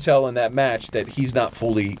also tell in that match that he's not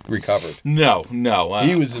fully recovered. No.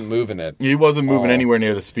 He wasn't moving it. He wasn't moving anywhere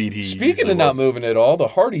near the speed he Speaking of not moving at all, the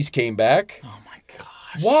Hardys came back. Oh, my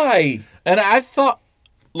gosh. Why? And I thought,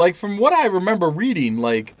 from what I remember reading,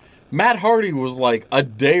 Matt Hardy was a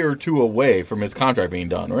day or two away from his contract being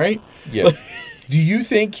done, right? Yeah. Do you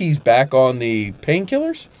think he's back on the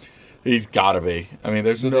painkillers? He's got to be. I mean,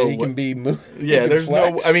 there's so no that he can be moved. Yeah, there's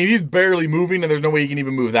flex. I mean, he's barely moving, and there's no way he can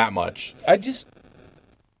even move that much. And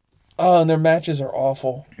their matches are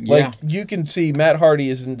awful. Yeah. You can see Matt Hardy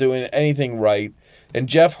isn't doing anything right, and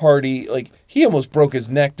Jeff Hardy, he almost broke his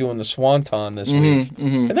neck doing the Swanton this week,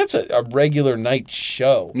 and that's a regular night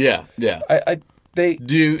show. Yeah. Do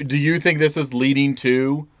you think this is leading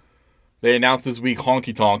to? They announced this week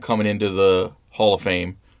Honky Tonk coming into the Hall of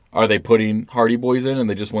Fame. Are they putting Hardy Boys in, and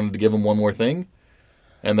they just wanted to give them one more thing?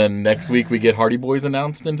 And then next week we get Hardy Boys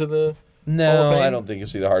announced into the Hall of Fame? I don't think you'll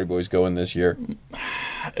see the Hardy Boys go in this year.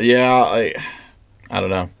 Yeah, I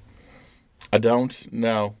don't know. I don't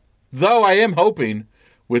know. Though I am hoping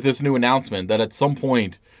with this new announcement that at some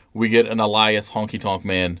point we get an Elias Honky Tonk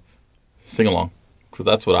Man sing-along. Because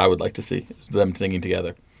that's what I would like to see, is them singing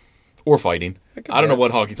together. Or fighting. I don't know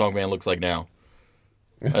what Honky Tonk Man looks like now.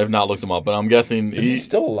 I have not looked him up, but I'm guessing... Is he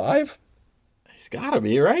still alive? He's got to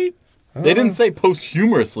be, right? They didn't say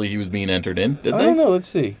posthumously he was being entered in, did they? I don't know. Let's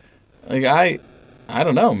see. I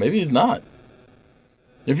don't know. Maybe he's not.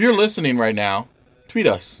 If you're listening right now, tweet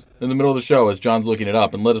us in the middle of the show as John's looking it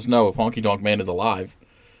up and let us know if Honky Tonk Man is alive.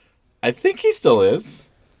 I think he still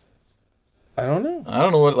is. I don't know. I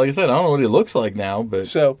don't know what, like I said, I don't know what he looks like now, but...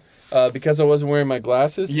 So, because I wasn't wearing my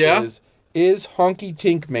glasses, is Honky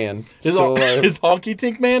Tink Man still alive? Is Honky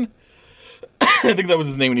Tink Man? I think that was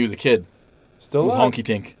his name when he was a kid. Still alive. It was Honky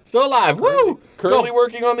Tink. Still alive. Woo! Currently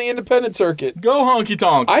working on the independent circuit. Go Honky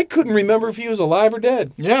Tonk. I couldn't remember if he was alive or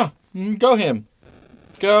dead. Yeah. Go him.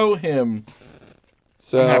 Go him.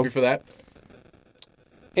 So, I'm happy for that.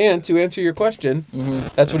 And to answer your question,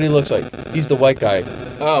 that's what he looks like. He's the white guy.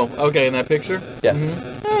 Oh, okay, in that picture? Yeah.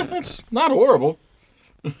 That's not horrible.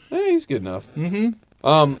 He's good enough.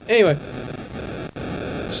 Anyway,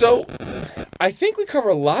 so I think we cover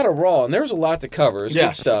a lot of Raw, and there's a lot to cover. It's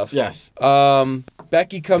good stuff. Yes.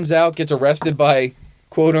 Becky comes out, gets arrested by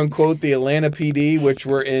quote-unquote the Atlanta PD, which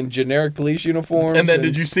were in generic police uniforms. And then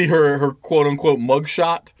did you see her quote-unquote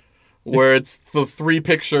mugshot? Where it's the 3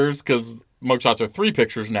 pictures, because mugshots are 3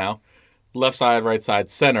 pictures now. Left side, right side,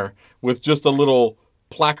 center. With just a little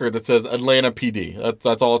placard that says Atlanta PD.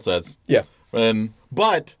 That's all it says. Yeah.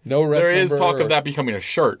 But no there is talk of that becoming a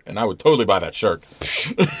shirt, and I would totally buy that shirt.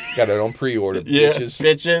 Got it on pre-order, yeah,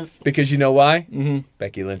 bitches. Because you know why?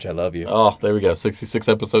 Becky Lynch, I love you. Oh, there we go. 66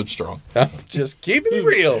 episodes strong. Just keeping it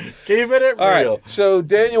real. Keeping it real. All right. So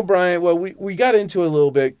Daniel Bryan, well, we got into it a little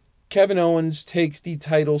bit. Kevin Owens takes the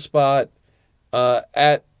title spot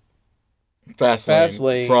at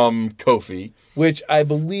Fastlane from Kofi, which I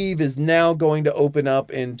believe is now going to open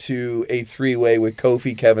up into a 3-way with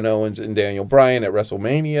Kofi, Kevin Owens, and Daniel Bryan at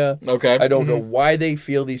WrestleMania. Okay. I don't know why they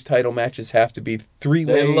feel these title matches have to be 3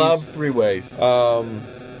 ways. They love 3 ways. I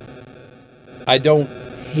don't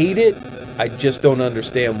hate it. I just don't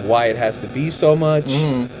understand why it has to be so much.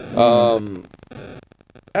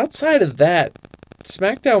 Outside of that,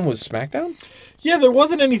 SmackDown was SmackDown? Yeah, there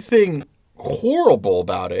wasn't anything horrible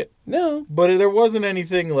about it. No. But there wasn't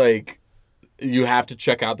anything like, you have to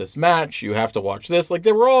check out this match, you have to watch this. Like,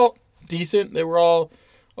 they were all decent. They were all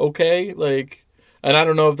okay. Like, and I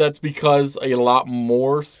don't know if that's because a lot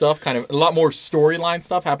more storyline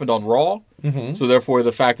stuff happened on Raw. So therefore,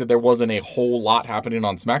 the fact that there wasn't a whole lot happening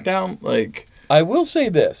on SmackDown, like... I will say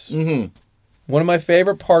this. One of my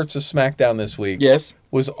favorite parts of SmackDown this week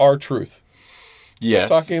was R-Truth. Yes.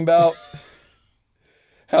 Talking about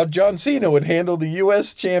how John Cena would handle the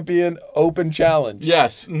U.S. Champion Open Challenge.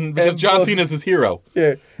 Yes, because John Cena's his hero.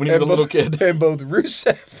 Yeah. When he was a little kid. And both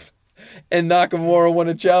Rusev and Nakamura want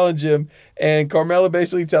to challenge him. And Carmella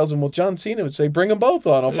basically tells him, well, John Cena would say, bring them both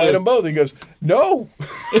on. I'll fight them both. He goes, no.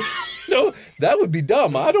 No, that would be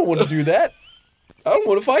dumb. I don't want to do that. I don't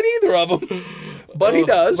want to fight either of them. But he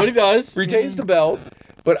does. Retains the belt.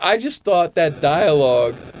 But I just thought that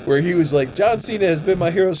dialogue where he was like, John Cena has been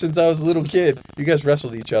my hero since I was a little kid. You guys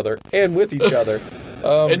wrestled each other and with each other.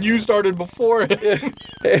 And you started before him.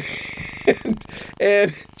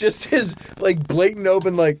 and just his like blatant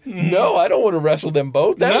open like, no, I don't want to wrestle them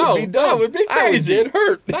both. That would be dumb. That would be crazy. I would get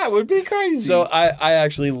hurt. That would be crazy. So I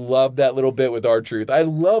actually love that little bit with R-Truth. I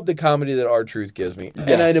love the comedy that R-Truth gives me. Yes.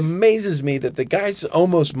 And it amazes me that the guy's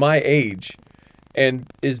almost my age and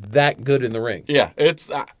is that good in the ring. Yeah,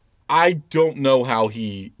 it's... I don't know how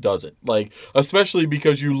he does it. Like, especially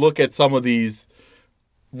because you look at some of these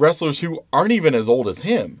wrestlers who aren't even as old as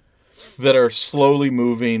him that are slowly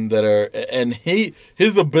moving, and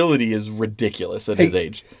his ability is ridiculous at his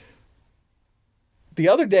age. The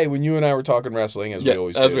other day when you and I were talking wrestling, as we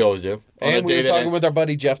always do. And we were talking with our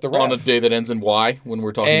buddy Jeff the Ref. On a day that ends in Y when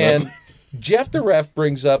we're talking wrestling. Jeff the Ref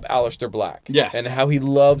brings up Aleister Black. Yes. And how he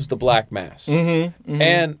loves the Black Mass.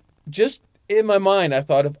 And just in my mind, I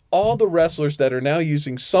thought of all the wrestlers that are now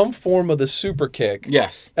using some form of the super kick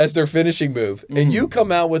as their finishing move. And you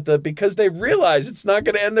come out with because they realize it's not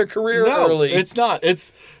going to end their career early. It's not.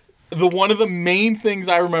 It's one of the main things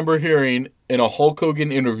I remember hearing in a Hulk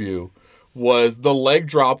Hogan interview was the leg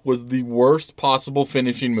drop was the worst possible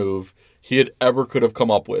finishing move he had ever could have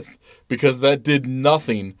come up with, because that did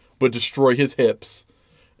nothing but destroy his hips,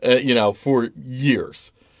 for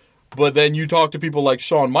years. But then you talk to people like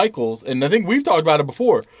Shawn Michaels, and I think we've talked about it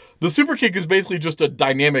before. The super kick is basically just a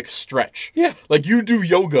dynamic stretch. Yeah. Like, you do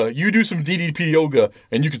yoga, you do some DDP yoga,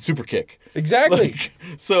 and you can super kick. Exactly.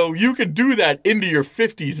 So you can do that into your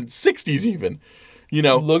 50s and 60s even.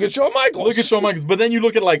 Look at Shawn Michaels. But then you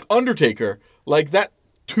look at, like, Undertaker. Like, that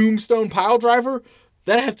tombstone pile driver,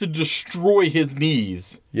 that has to destroy his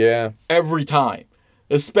knees. Yeah. Every time.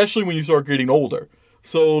 Especially when you start getting older.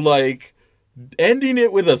 So, like... ending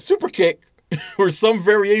it with a super kick or some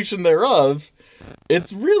variation thereof,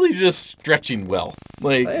 it's really just stretching well.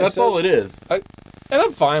 Like, that's all it is. And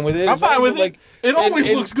I'm fine with it. I'm fine with it. Like, it always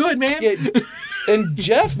looks good, man. And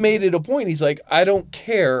Jeff made it a point. He's like, I don't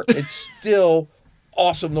care. It's still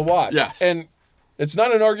awesome to watch. Yes. And it's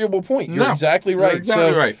not an arguable point. You're exactly right. You're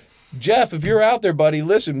exactly right. Jeff, if you're out there, buddy,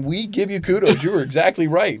 listen, we give you kudos. You were exactly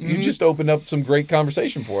right. You just opened up some great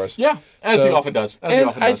conversation for us. Yeah, as he often does.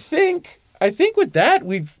 I think... I think with that,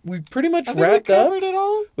 we've pretty much I think wrapped we up. covered it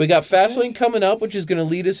all. We got Fastlane coming up, which is going to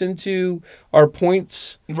lead us into our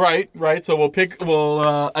points. Right. So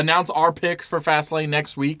we'll announce our picks for Fastlane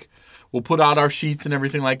next week. We'll put out our sheets and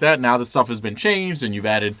everything like that. Now the stuff has been changed and you've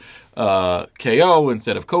added KO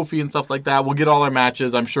instead of Kofi and stuff like that. We'll get all our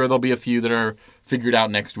matches. I'm sure there'll be a few that are figured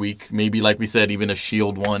out next week. Maybe, like we said, even a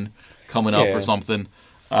Shield one coming up or something.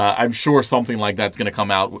 I'm sure something like that's going to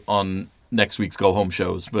come out on next week's Go Home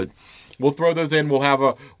shows. But we'll throw those in. We'll have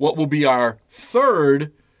what will be our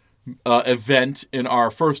third event in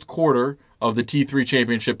our first quarter of the T3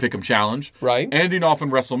 Championship Pick'em Challenge. Right. Ending off in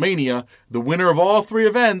WrestleMania. The winner of all four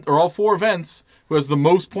events, who has the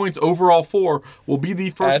most points over all four, will be the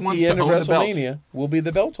first ones to own the belt. At the end of WrestleMania, will be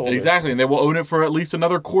the belt holder. Exactly, and they will own it for at least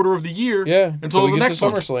another quarter of the year. Yeah, until the next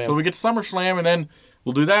one. SummerSlam. Until we get to SummerSlam, and then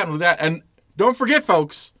we'll do that and do that. And don't forget,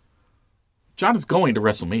 folks, John is going to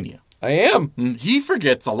WrestleMania. I am. He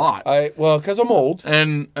forgets a lot. Because I'm old.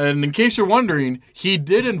 And in case you're wondering, he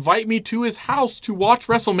did invite me to his house to watch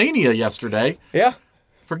WrestleMania yesterday. Yeah.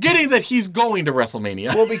 Forgetting that he's going to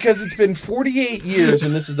WrestleMania. Well, because it's been 48 years,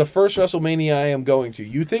 and this is the first WrestleMania I am going to.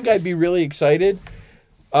 You think I'd be really excited?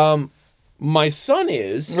 My son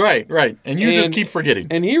is. Right. And you just keep forgetting.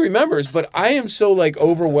 And he remembers, but I am so,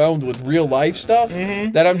 overwhelmed with real life stuff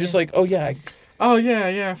that I'm just like, oh, yeah,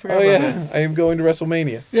 I forgot about that. I am going to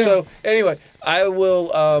WrestleMania. Yeah. So anyway, I will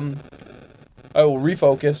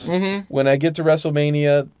refocus when I get to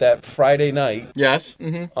WrestleMania that Friday night. Yes.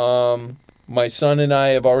 My son and I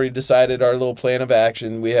have already decided our little plan of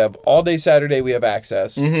action. We have all day Saturday. We have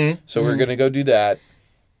access, so we're gonna go do that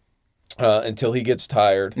until he gets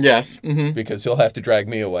tired. Yes. Because he'll have to drag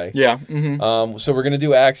me away. Yeah. So we're gonna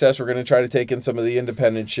do access. We're gonna try to take in some of the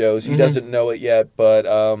independent shows. He doesn't know it yet, but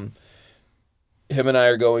him and I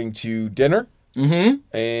are going to dinner,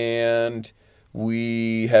 and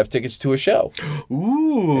we have tickets to a show.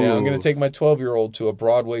 Ooh. Yeah, I'm going to take my 12-year-old to a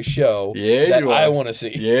Broadway show that I want to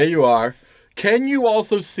see. Yeah, you are. Can you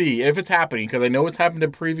also see, if it's happening, because I know it's happened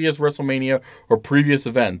at previous WrestleMania or previous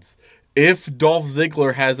events, if Dolph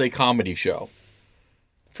Ziggler has a comedy show?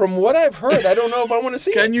 From what I've heard, I don't know if I want to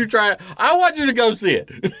see it. Can you try it? I want you to go see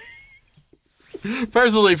it.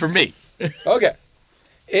 Personally, for me. Okay.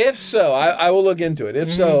 If so, I will look into it. If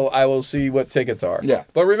so, I will see what tickets are. Yeah.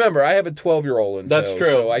 But remember, I have a 12-year-old in tow. That's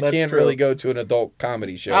true. So I can't really go to an adult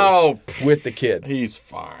comedy show with the kid. He's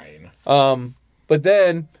fine. But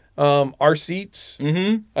then our seats,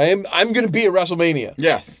 I'm going to be at WrestleMania.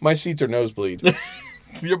 Yes. My seats are nosebleed.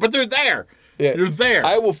 But they're there. Yeah. You're there.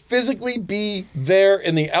 I will physically be there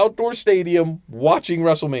in the outdoor stadium watching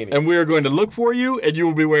WrestleMania. And we are going to look for you, and you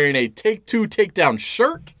will be wearing a Take-Two Takedown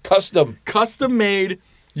shirt. Custom made.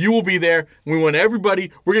 You will be there. We want everybody.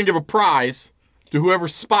 We're going to give a prize to whoever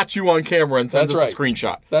spots you on camera and sends us a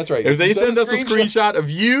screenshot. That's right. If they send us a screenshot of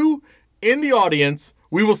you in the audience,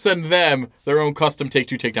 we will send them their own custom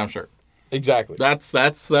Take-Two Takedown shirt. Exactly. That's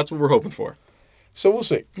what we're hoping for. So we'll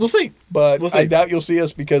see. We'll see. But I doubt you'll see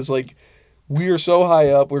us because, we are so high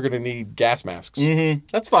up, we're going to need gas masks.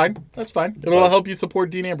 That's fine. It'll help you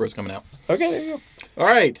support Dean Ambrose coming out. Okay, there you go. All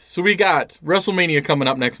right. So we got WrestleMania coming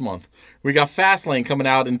up next month. We got Fastlane coming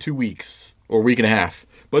out in 2 weeks or week and a half.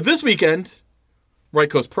 But this weekend, Right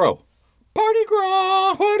Coast Pro. Party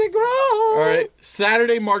Gras! All right.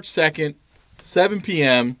 Saturday, March 2nd, 7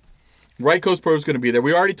 p.m. Right Coast Pro is going to be there.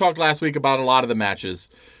 We already talked last week about a lot of the matches.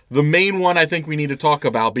 The main one I think we need to talk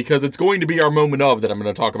about, because it's going to be our moment of that I'm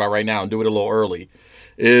going to talk about right now and do it a little early,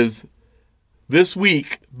 is this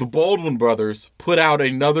week the Baldwin brothers put out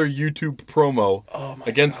another YouTube promo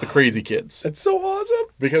against the Crazy Kids. That's so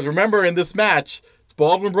awesome. Because remember, in this match, it's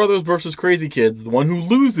Baldwin brothers versus Crazy Kids. The one who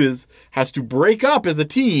loses has to break up as a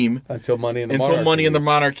team until Money and the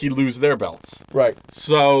Monarchy lose their belts. Right.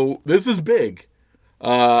 So this is big.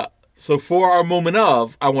 So for our moment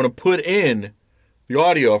of, I want to put in the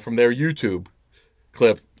audio from their YouTube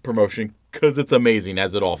clip promotion because it's amazing,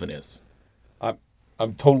 as it often is.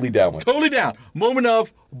 I'm totally down with it. Totally down. Moment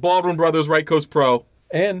of Baldwin Brothers, Right Coast Pro.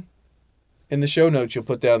 And in the show notes, you'll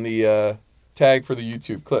put down the tag for the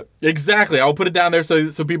YouTube clip. Exactly. I'll put it down there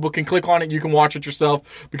so people can click on it. You can watch it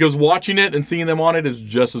yourself, because watching it and seeing them on it is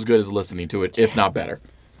just as good as listening to it, if not better.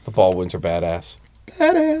 The Baldwins are badass.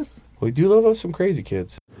 We do love us some Crazy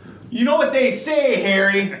Kids. You know what they say,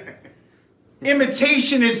 Harry?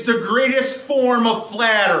 Imitation is the greatest form of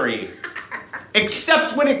flattery.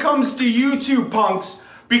 Except when it comes to you two punks,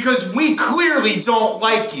 because we clearly don't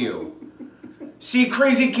like you. See,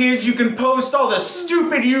 Crazy Kids, you can post all the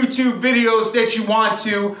stupid YouTube videos that you want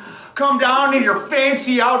to, come down in your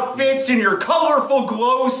fancy outfits and your colorful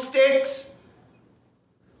glow sticks.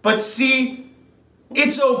 But see,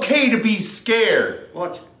 It's okay to be scared.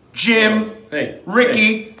 What? Jim. Hey.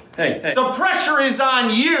 Ricky. Hey. The pressure is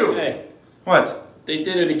on you. Hey. What? They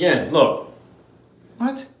did it again. Look.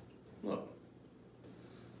 What? Look.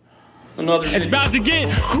 Another. It's about to get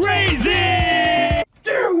crazy!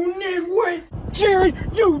 You nitwit! Jerry,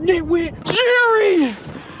 you nitwit! Jerry!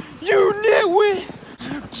 You nitwit!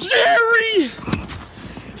 Jerry!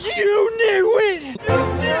 You nitwit!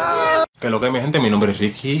 Que lo que mi gente, mi nombre es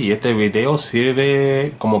Ricky y este video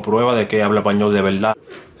sirve como prueba de que habla español de verdad.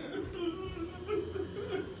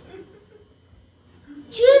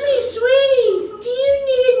 Jimmy, sweetie, do you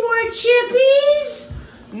need more chippies?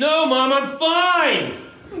 No, Mom, I'm fine!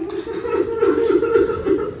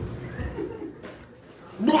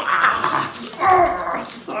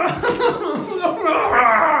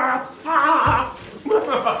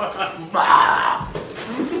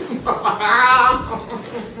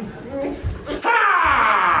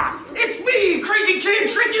 Ha! It's me, Crazy Kid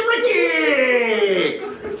Tricky Ricky!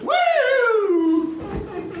 Woo!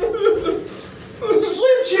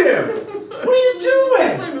 Slim Jim! What are you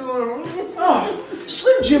doing? Oh,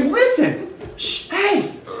 Slim Jim, listen! Shh,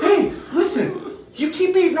 hey, listen! You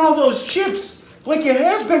keep eating all those chips like you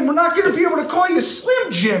have been, we're not gonna be able to call you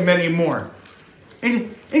Slim Jim anymore.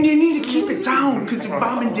 And you need to keep it down, because if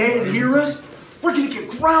Mom and Dad hear us, we're gonna get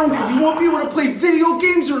grounded. We won't be able to play video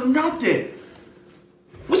games or nothing.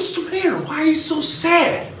 What's the matter? Why are you so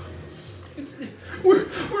sad? We're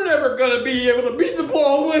never gonna be able to beat the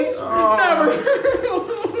Baldwins. Never.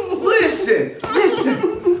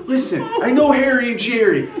 Listen. I know Harry and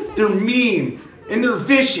Jerry. They're mean and they're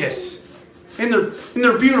vicious and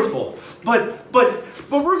they're beautiful. But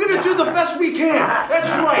we're gonna do the best we can. That's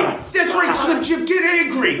right, Slim Jim. Get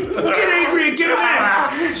angry and get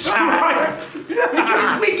mad. That's right.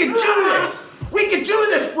 Because we can do this. We can do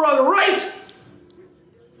this, brother. Right?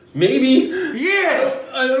 Maybe. Yeah.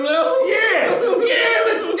 I don't know. Yeah.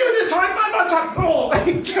 Let's do this. High five on top. Oh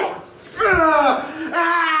my God.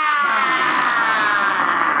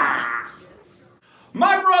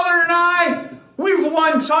 My brother and I, we've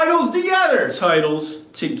won titles together. Titles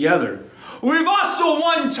together. We've also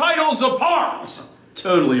won titles apart.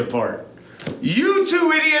 Totally apart. You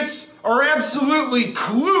two idiots are absolutely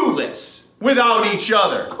clueless without each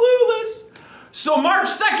other. Clueless. So March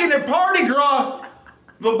 2nd at Party Gras,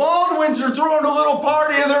 the Baldwins are throwing a little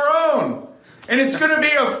party of their own. And it's going to be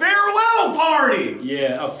a farewell party.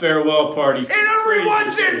 Yeah, a farewell party. And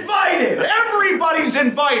everyone's invited. Everybody's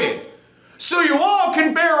invited. So you all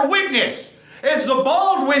can bear witness as the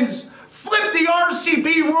Baldwins flip the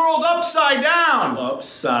RCP world upside down.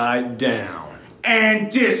 Upside down.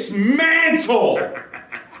 And dismantle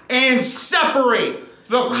and separate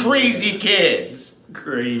the crazy kids.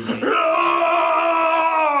 Crazy.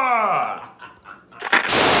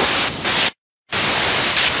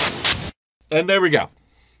 And there we go.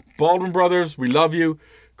 Baldwin Brothers, we love you.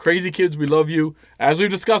 Crazy Kids, we love you. As we've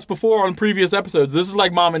discussed before on previous episodes, this is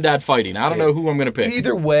like mom and dad fighting. I don't know who I'm going to pick.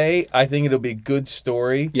 Either way, I think it'll be a good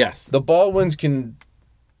story. Yes. The Baldwins can,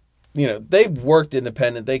 they've worked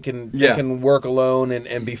independent. They can work alone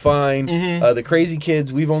and be fine. Mm-hmm. The Crazy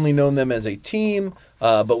Kids, we've only known them as a team,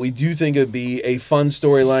 but we do think it'd be a fun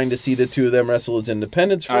storyline to see the two of them wrestle as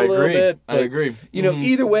independents for a little bit. I agree.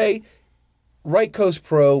 Either way, Right Coast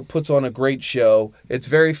Pro puts on a great show. It's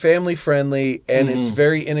very family friendly and it's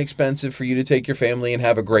very inexpensive for you to take your family and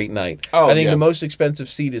have a great night. I think the most expensive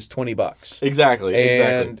seat is $20. Exactly.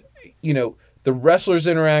 And the wrestlers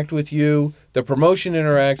interact with you, the promotion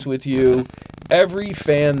interacts with you. Every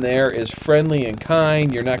fan there is friendly and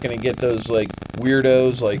kind. You're not going to get those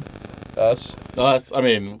weirdos like us. I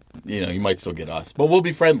mean, you might still get us, but we'll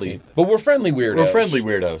be friendly. But we're friendly weirdos. We're friendly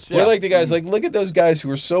weirdos. Yeah. We're like the guys, look at those guys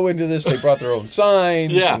who are so into this, they brought their own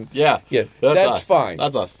signs. Yeah. That's fine.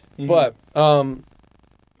 That's us. Mm-hmm. But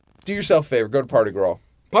do yourself a favor, go to Party Gras.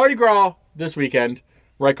 Party Gras this weekend.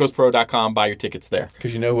 RightCoastPro.com. Buy your tickets there.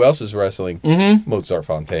 Because you know who else is wrestling? Mozart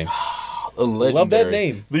Fontaine. The legendary, love that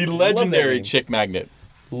name. The Love that legendary name. chick magnet.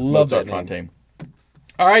 Love Mozart that name. Fontaine.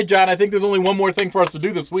 All right, John, I think there's only one more thing for us to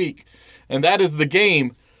do this week, and that is the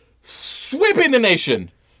game Sweeping the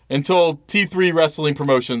Nation until T3 Wrestling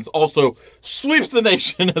Promotions also sweeps the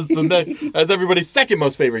nation as everybody's second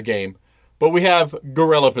most favorite game. But we have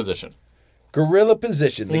Gorilla Position. Gorilla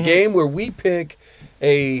Position, the game where we pick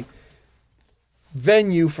a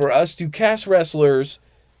venue for us to cast wrestlers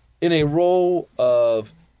in a role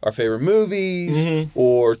of our favorite movies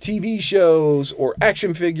or TV shows or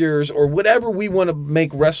action figures or whatever we want to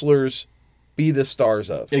make wrestlers be the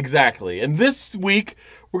stars of. Exactly. And this week,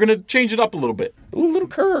 we're going to change it up a little bit. Ooh, a little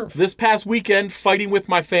curve. This past weekend, Fighting With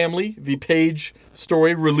My Family, the Page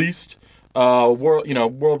story released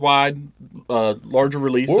worldwide, larger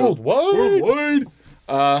release. Worldwide.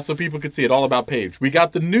 So people could see it. All about Paige. We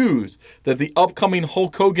got the news that the upcoming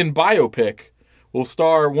Hulk Hogan biopic will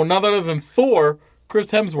star none other than Thor,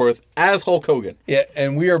 Chris Hemsworth, as Hulk Hogan. Yeah,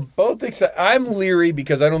 and we are both excited. I'm leery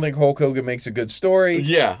because I don't think Hulk Hogan makes a good story.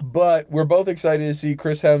 Yeah. But we're both excited to see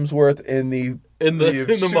Chris Hemsworth in the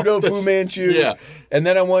pseudo Fu Manchu. Yeah. And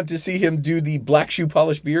then I want to see him do the black shoe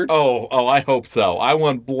polished beard. Oh, I hope so. I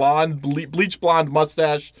want bleach blonde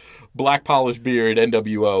mustache, black polished beard,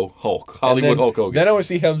 NWO Hulk, Hollywood Hulk Hogan. Then I want to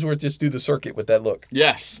see Hemsworth just do the circuit with that look.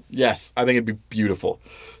 Yes. I think it'd be beautiful.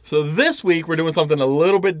 So this week we're doing something a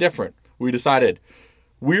little bit different. We decided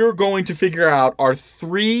we're going to figure out our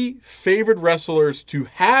 3 favorite wrestlers to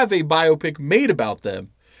have a biopic made about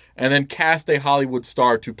them, and then cast a Hollywood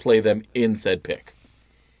star to play them in said pick.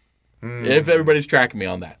 If everybody's tracking me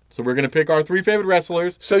on that. So we're going to pick our 3 favorite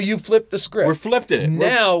wrestlers. So you flipped the script. We're flipped it.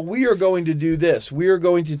 Now we are going to do this. We are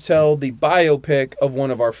going to tell the biopic of one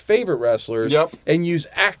of our favorite wrestlers and use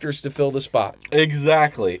actors to fill the spot.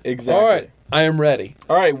 Exactly. All right. I am ready.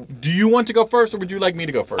 All right. Do you want to go first, or would you like me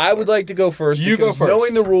to go first? I would like to go first. You because go first.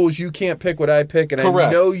 Knowing the rules, you can't pick what I pick, and Correct.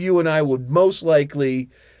 I know you and I would most likely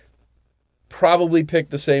probably pick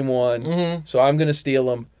the same one. Mm-hmm. So I'm going to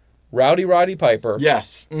steal him. Roddy Piper.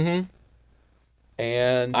 Yes. Mm-hmm.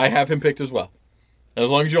 And I have him picked as well. And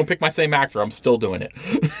as long as you don't pick my same actor, I'm still doing it.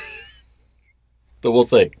 So we'll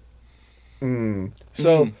see.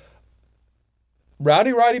 So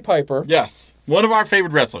Roddy Piper. Yes. One of our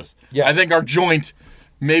favorite wrestlers. Yeah. I think our joint,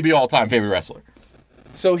 maybe all-time favorite wrestler.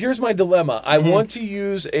 So here's my dilemma. I want to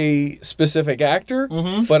use a specific actor,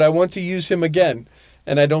 but I want to use him again.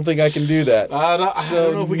 And I don't think I can do that. I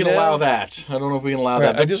don't know if we can allow that. I don't know if we can allow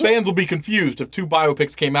that. The fans will be confused if 2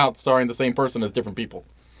 biopics came out starring the same person as different people.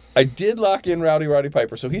 I did lock in Roddy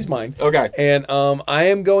Piper, so he's mine. Okay. And I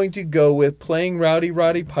am going to go with playing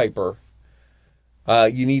Roddy Piper.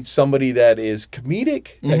 You need somebody that is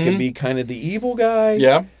comedic, that can be kind of the evil guy.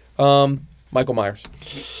 Yeah. Michael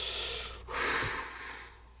Myers.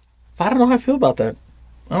 I don't know how I feel about that.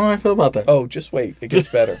 Oh, just wait. It gets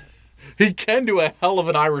better. He can do a hell of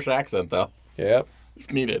an Irish accent, though, Yep.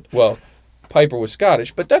 if needed. Well, Piper was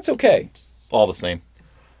Scottish, but that's okay. All the same.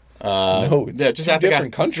 No, it's Yeah, just two ask the guy.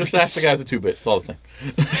 different countries. Just ask the guys at 2-bit. It's all the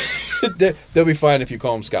same. They'll be fine if you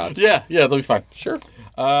call them Scots. Yeah, they'll be fine. Sure.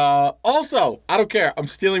 Also, I don't care. I'm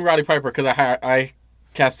stealing Roddy Piper because I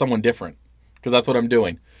cast someone different. Because that's what I'm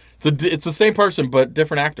doing. It's the same person, but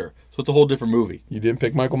different actor. So it's a whole different movie. You didn't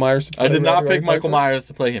pick Michael Myers to play I did not Roddy pick Michael Piper? Myers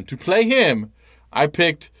to play him. To play him, I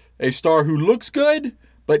picked a star who looks good,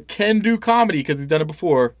 but can do comedy because he's done it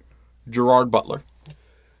before, Gerard Butler.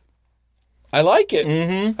 I like it.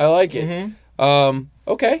 Mm-hmm. I like it.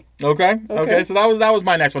 Okay. Okay. So that was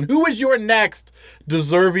my next one. Who is your next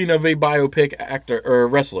deserving of a biopic actor or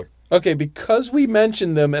wrestler? Okay, because we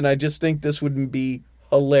mentioned them, and I just think this would be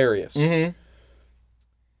hilarious. Mm-hmm.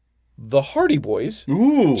 The Hardy Boys.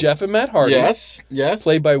 Ooh. Jeff and Matt Hardy. Yes.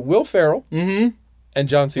 Played by Will Ferrell Mm-hmm. and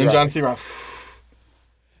John C. And Reilly. John C. Reilly.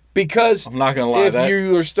 Because I'm not gonna lie. if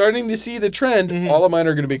you are starting to see the trend, all of mine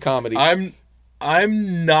are going to be comedies.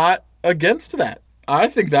 I'm not against that. I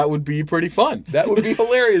think that would be pretty fun. That would be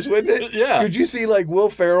hilarious, wouldn't it? Yeah. Could you see like Will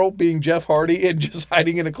Ferrell being Jeff Hardy and just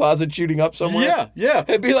hiding in a closet shooting up somewhere? Yeah.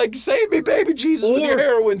 And be like, "Save me, baby Jesus, with your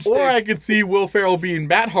heroin stick." Or I could see Will Ferrell being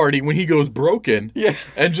Matt Hardy when he goes broken. Yeah.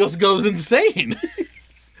 And just goes insane.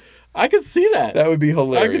 I could see that. That would be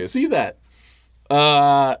hilarious. I could see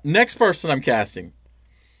that. Next person I'm casting.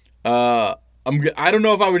 I don't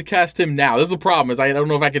know if I would cast him now. This is a problem. Is I don't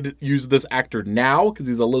know if I could use this actor now because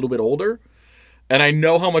he's a little bit older, and I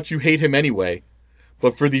know how much you hate him anyway.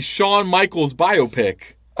 But for the Shawn Michaels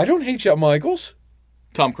biopic, I don't hate Shawn Michaels.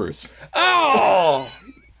 Tom Cruise. Oh.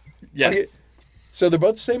 Yes. Okay. So they're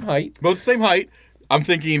both the same height. Both the same height. I'm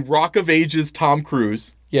thinking Rock of Ages Tom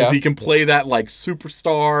Cruise. Yeah. Because he can play that like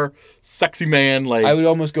superstar, sexy man. Like I would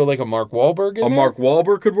almost go like a Mark Wahlberg in there. Mark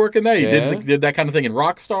Wahlberg could work in that. He Yeah. did that kind of thing in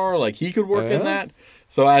Rockstar. Like he could work in Yeah. that.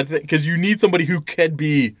 So I think because you need somebody who could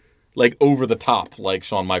be like over the top, like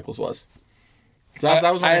Shawn Michaels was. So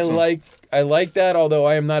that was my next one. I like that, although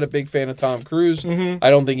I am not a big fan of Tom Cruise. I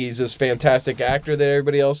don't think he's this fantastic actor that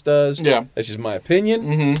everybody else does. Yeah. That's just my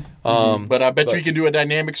opinion. But I bet you he can do a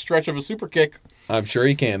dynamic stretch of a super kick. I'm sure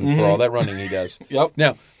he can for all that running he does. Yep.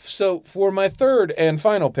 Now, so for my third and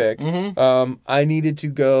final pick, I needed to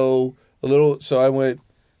go a little. So I went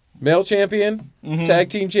male champion, tag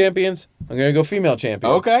team champions. I'm going to go female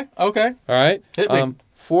champion. Okay. All right. Hit me.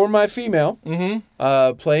 For my female,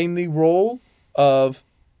 playing the role of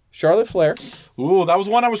Charlotte Flair. Ooh, that was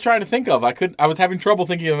one I was trying to think of. I was having trouble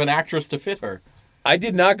thinking of an actress to fit her. I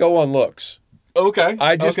did not go on looks. Okay.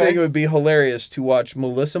 I just okay. think it would be hilarious to watch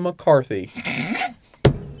Melissa McCarthy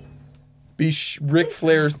be Ric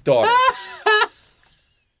Flair's daughter.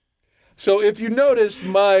 So if you noticed,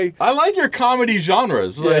 I like your comedy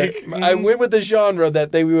genres. I went with the genre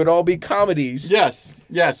that they would all be comedies. Yes,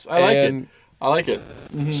 I like it. I like it.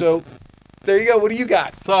 So there you go. What do you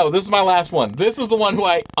got? So this is my last one. This is the one who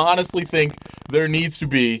I honestly think there needs to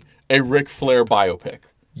be a Ric Flair biopic.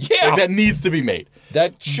 Yeah. Like, that needs to be made.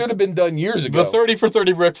 That should have been done years ago. The 30 for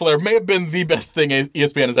 30 Ric Flair may have been the best thing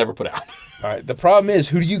ESPN has ever put out. All right. The problem is,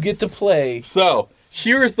 who do you get to play? So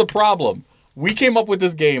here's the problem. We came up with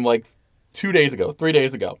this game like 3 days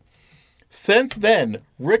ago. Since then,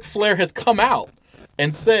 Ric Flair has come out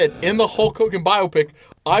and said in the Hulk Hogan biopic,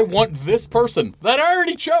 I want this person that I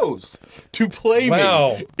already chose to play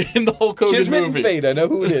me in the Hulk Hogan Kismet movie. and Fate. I know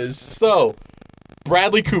who it is. So,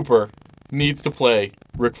 Bradley Cooper needs to play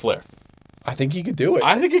Ric Flair. I think he could do it.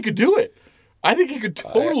 I think he could do it. I think he could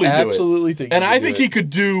totally do it. Absolutely think. And he I could think do he it. could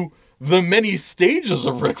do the many stages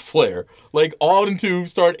of Ric Flair, like all into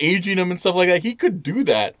start aging him and stuff like that. He could do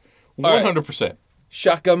that 100%.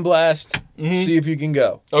 Shotgun blast. See if you can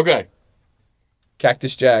go. Okay.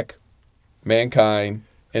 Cactus Jack, Mankind,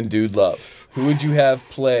 and Dude Love. Who would you have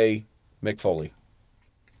play Mick Foley?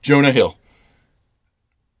 Jonah Hill.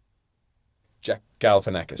 Jack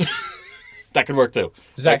Galifianakis. That could work too.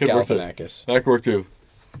 Zach that could work too. Galifianakis. That could work too.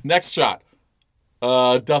 Next shot.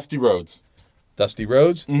 Dusty Rhodes. Dusty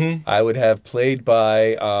Rhodes. I would have played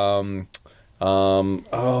by oh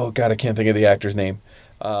god, I can't think of the actor's name.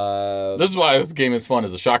 This is why this game is fun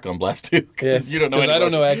as a shotgun blast too. Yeah, You don't know. I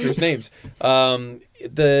don't know actors' names.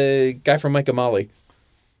 The guy from Mike and Molly.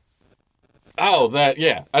 Oh, that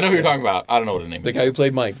yeah. I know who you're talking about. I don't know what his name The is. guy who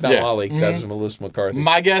played Mike, not Yeah. Molly. That was Melissa McCarthy.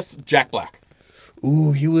 My guess, Jack Black.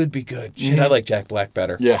 Ooh, he would be good. Shit, I like Jack Black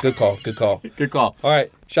better. Yeah. Good call. Good call. Good call. All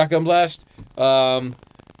right, shotgun blast.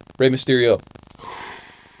 Rey Mysterio.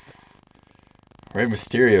 Rey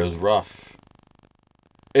Mysterio is rough.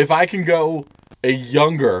 If I can go a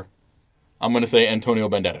younger, I'm going to say Antonio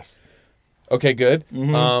Banderas. Okay, good.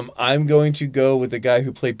 I'm going to go with the guy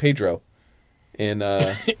who played Pedro in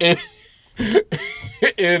Napoleon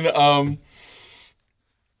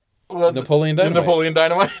Dynamite. In Napoleon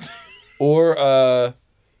Dynamite. Or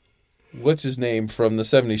what's his name from the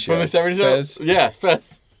 70s show? From the 70s show? Fez? Yeah,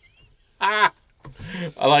 Fez. I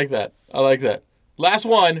like that. Last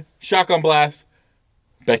one, shotgun blast,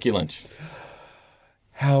 Becky Lynch.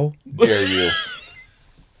 How dare you?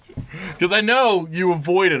 Because I know you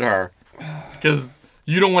avoided her. Because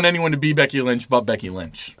you don't want anyone to be Becky Lynch but Becky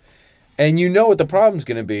Lynch. And you know what the problem's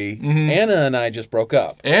going to be. Anna and I just broke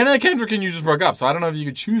up. Anna Kendrick and you just broke up, so I don't know if you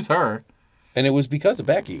could choose her. And it was because of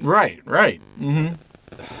Becky. Right. You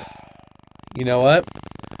know what?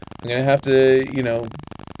 I'm going to have to,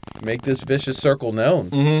 make this vicious circle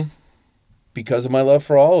known. Because of my love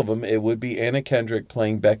for all of them, it would be Anna Kendrick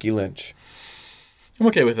playing Becky Lynch. I'm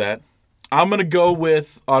okay with that. I'm going to go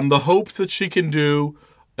with, on the hopes that she can do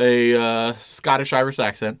a Scottish-Irish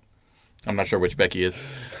accent. I'm not sure which Becky is.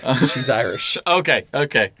 She's Irish. Okay.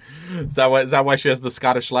 Is that why she has the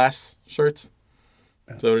Scottish Lass shirts?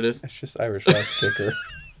 Is that what it is? It's just Irish ass kicker.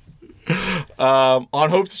 On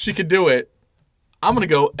hopes that she could do it, I'm going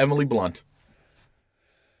to go Emily Blunt.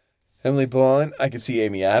 Emily Blunt. I could see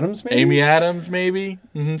Amy Adams, maybe? Amy Adams, maybe?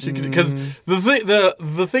 Because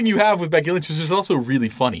the thing you have with Becky Lynch is she's also really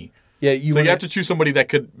funny. Yeah, You have to choose somebody that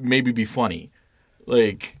could maybe be funny.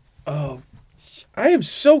 Like... Oh, I am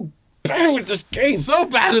so bad with this game. So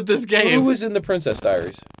bad at this game. Who was in the Princess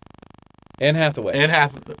Diaries? Anne Hathaway.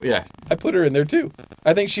 Yeah. I put her in there too.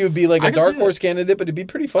 I think she would be like a dark horse candidate, but it'd be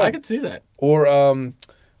pretty fun. I could see that. Or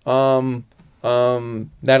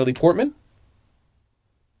Natalie Portman.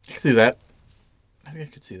 I could see that. I think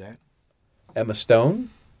I could see that. Emma Stone.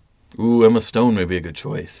 Ooh, Emma Stone may be a good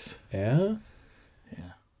choice. Yeah.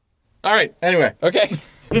 All right. Anyway. Okay.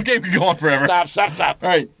 This game could go on forever. Stop. All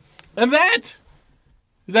right. And that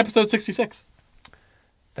is episode 66.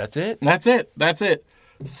 That's it. That's it.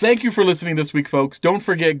 Thank you for listening this week, folks. Don't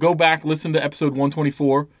forget, go back, listen to episode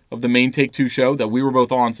 124 of the Main Take 2 show that we were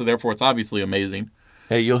both on, so therefore it's obviously amazing.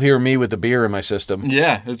 Hey, you'll hear me with the beer in my system.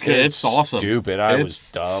 Yeah, it's awesome. Stupid. I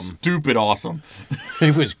was dumb. Stupid awesome.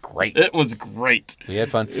 It was great. It was great. We had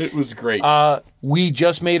fun. It was great. We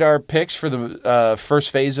just made our picks for the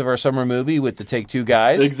first phase of our summer movie with the Take Two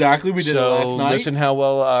guys. Exactly. We did it last night. Listen how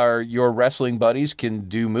well your wrestling buddies can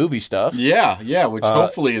do movie stuff. Yeah, which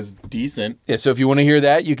hopefully is decent. Yeah, so if you want to hear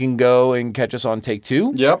that, you can go and catch us on Take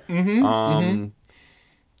Two. Yep.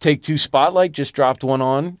 Take Two Spotlight just dropped one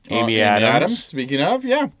on Amy Adams. Speaking of,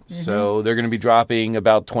 yeah. So they're going to be dropping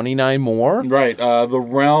about 29 more. Right. The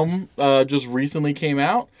Realm just recently came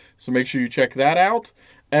out, so make sure you check that out.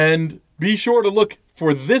 And be sure to look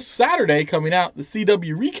for this Saturday coming out, the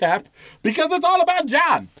CW recap, because it's all about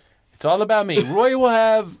John. It's all about me. Roy will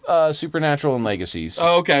have Supernatural and Legacies.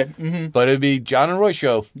 Oh, okay. Mm-hmm. But it'll be John and Roy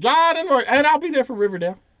show. John and Roy. And I'll be there for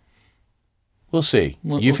Riverdale. We'll see.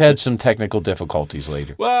 You've had some technical difficulties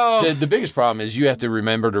later. Well, the biggest problem is you have to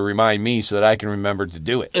remember to remind me so that I can remember to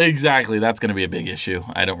do it. Exactly. That's going to be a big issue.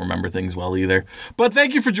 I don't remember things well either. But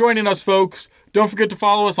thank you for joining us, folks. Don't forget to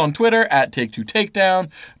follow us on Twitter at Take2Takedown.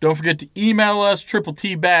 Don't forget to email us,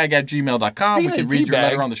 tripletbag@gmail.com. We can read your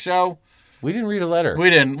letter on the show. We didn't read a letter. We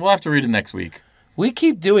didn't. We'll have to read it next week. We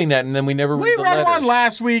keep doing that, and then we never read the letters. We read one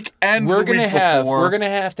last week and we're the week before. We're going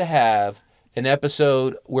to have an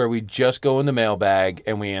episode where we just go in the mailbag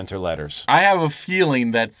and we answer letters. I have a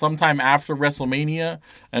feeling that sometime after WrestleMania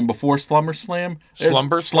and before SlumberSlam,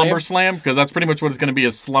 because that's pretty much what it's going to be,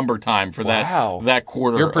 a slumber time for that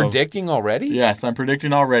quarter. You're predicting already? Yes, I'm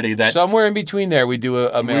predicting already that somewhere in between there we do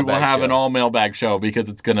a mailbag. We will have an all mailbag show because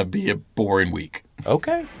it's going to be a boring week.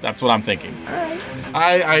 Okay, that's what I'm thinking. All right,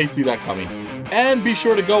 I see that coming. And be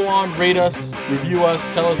sure to go on, rate us, review us,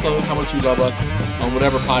 tell us how much you love us on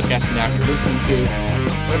whatever podcasting app you're listening to.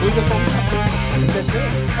 But I believe that's all we got. I think that's it.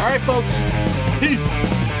 All right, folks. Peace.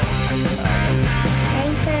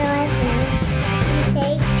 Thanks for listening.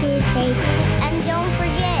 Take. And don't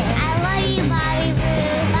forget, I love you, Bobby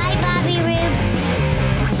Roode. Bye, Bobby Roode.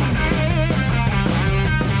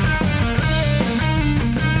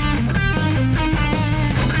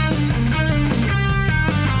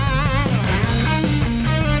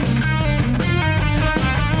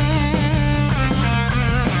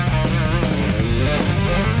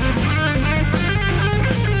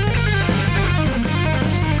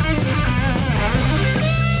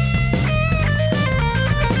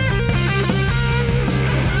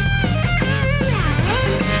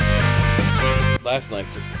 Last night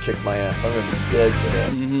just kicked my ass. I'm going to be dead today.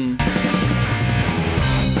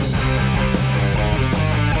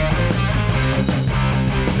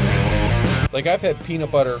 Like, I've had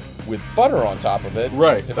peanut butter with butter on top of it.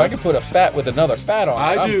 Right. If I could put a fat with another fat on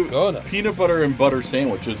it, I'm gonna. Peanut butter and butter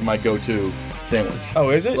sandwich is my go-to sandwich. Oh,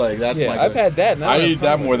 is it? Like, that's my go-to. I've had that. I eat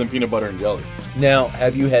that more than peanut butter and jelly. Now,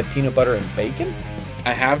 have you had peanut butter and bacon?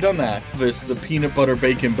 I have done that. The peanut butter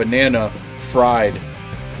bacon banana fried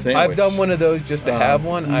sandwich. I've done one of those just to have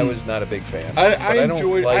one. I was not a big fan. I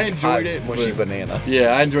enjoyed hot, it. Mushy banana.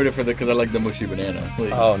 Yeah, I enjoyed it because I like the mushy banana.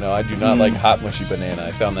 Like, oh no, I do not like hot mushy banana.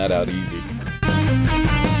 I found that out easy.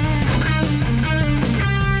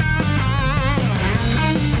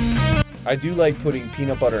 I do like putting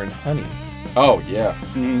peanut butter and honey. Oh yeah.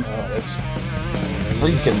 Oh, that's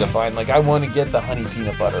freaking divine. Like, I want to get the honey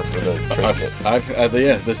peanut butter for the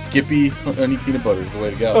Triscuits. The Skippy honey peanut butter is the way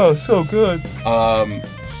to go. Oh, so good.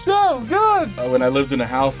 So good. When I lived in a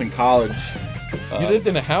house in college. You lived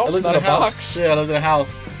in a house, not a box? Yeah, I lived in a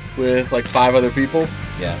house with like 5 other people.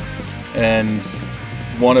 Yeah. And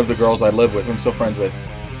one of the girls I lived with, who I'm still friends with,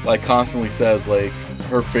 like constantly says like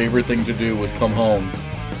her favorite thing to do was come home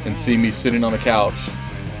and see me sitting on the couch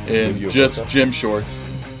in just gym shorts,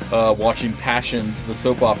 watching Passions, the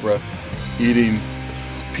soap opera, eating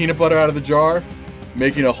peanut butter out of the jar,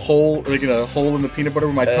 making a hole in the peanut butter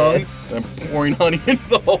with my tongue, and I'm pouring honey into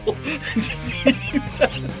the hole and just eating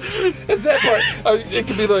that. Is that part? It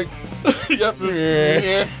could be like, yep.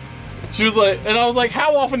 Yeah. She was like, and I was like,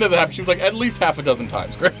 how often did that happen? She was like, at least half a dozen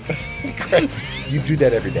times, Greg. Greg, you do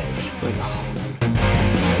that every day.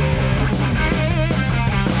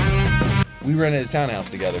 We rented a townhouse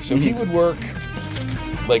together, so he would work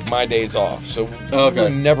like my days off. So we were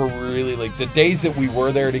never really like the days that we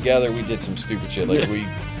were there together. We did some stupid shit. Like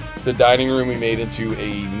the dining room we made into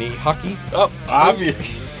a knee hockey. Oh,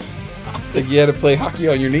 obvious. Like you had to play hockey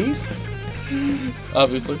on your knees.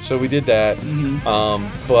 Obviously. So we did that.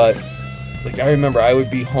 But like I remember, I would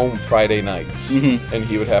be home Friday nights, and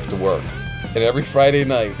he would have to work. And every Friday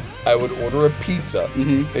night, I would order a pizza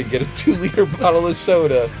and get a 2-liter bottle of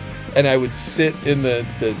soda. And I would sit in the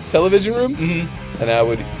television room, and I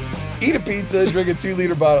would eat a pizza, drink a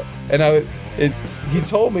 2-liter bottle, and he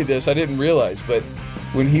told me this, I didn't realize, but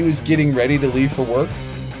when he was getting ready to leave for work,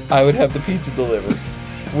 I would have the pizza delivered.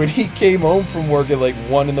 When he came home from work at like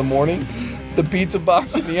 1 a.m, the pizza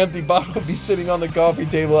box and the empty bottle would be sitting on the coffee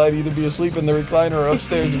table. I'd either be asleep in the recliner or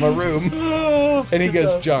upstairs in my room. And he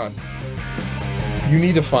goes, John, you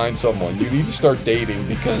need to find someone. You need to start dating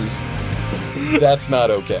because that's not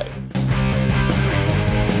okay.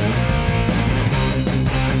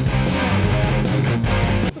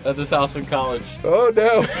 at this house in college. Oh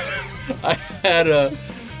no. I had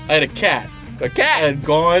a cat. A cat I had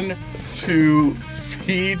gone to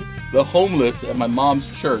feed the homeless at my mom's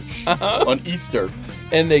church on Easter.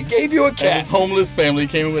 and they gave you a And cat. this homeless family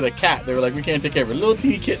came in with a cat. They were like, we can't take care of it. A little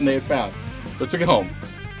teeny kitten they had found. So I took it home.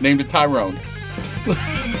 Named it Tyrone.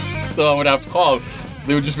 So I would have to call him.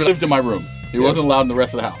 They would just be lived in my room. He wasn't allowed in the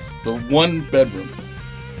rest of the house. So one bedroom.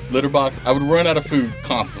 Litter box. I would run out of food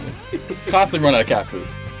constantly. Constantly run out of cat food.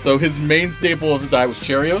 So his main staple of his diet was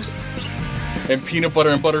Cheerios and peanut butter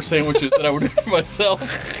and butter sandwiches that I would make for myself.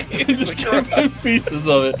 And just give him pieces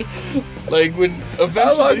of it. Like when eventually.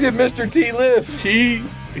 How long did Mr. T live? He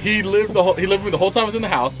lived with me the whole time I was in the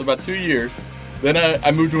house, about 2 years. Then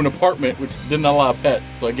I moved to an apartment which didn't allow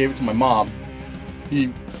pets, so I gave it to my mom. He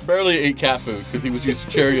barely ate cat food because he was used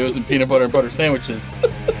to Cheerios and peanut butter and butter sandwiches,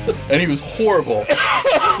 and he was horrible.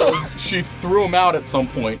 So she threw him out at some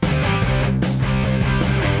point.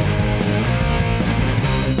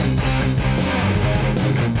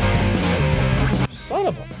 Son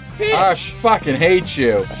of a bitch. I fucking hate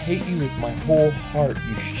you. I hate you with my whole heart,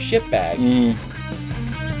 you shitbag.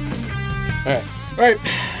 All right, All right,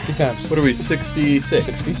 good times. what are we? 66.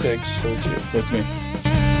 66, so it's you. So it's me.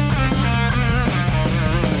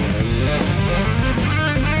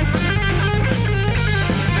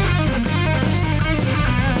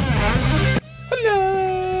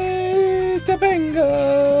 Hello,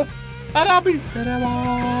 Topanga.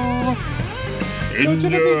 Go to the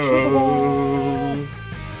beach with the ball.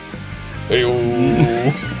 Hey-o.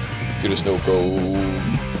 Get a snow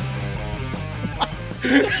cone.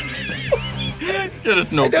 Get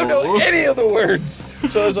us no I don't know any of the words.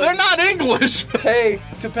 So it's They're like, not English. hey,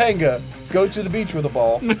 Topanga, go to the beach with a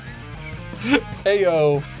ball.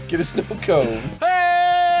 Hey-o, get a snow cone.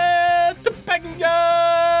 Hey,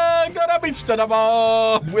 Topanga, go to the beach to the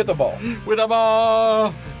ball. With a ball. With a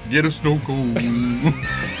ball. Get a snow cone.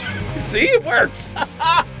 See, it works.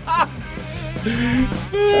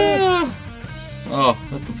 Oh,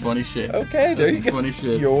 that's some funny shit. Okay, there That's you some go. funny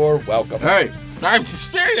shit. You're welcome. All right, I'm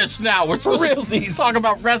serious now. We're supposed to realsies. talk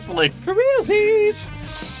about wrestling. For realsies.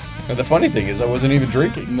 And the funny thing is, I wasn't even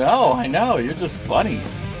drinking. No, I know. You're just funny.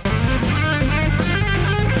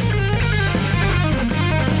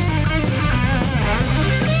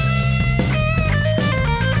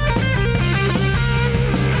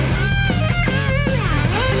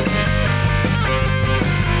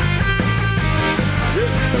 This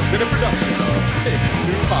has been a production of Take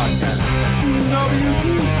Two Podcast.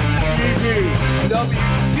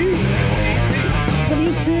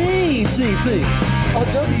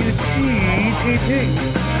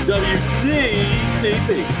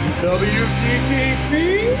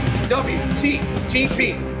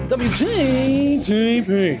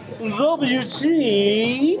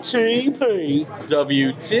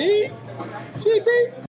 WTTP.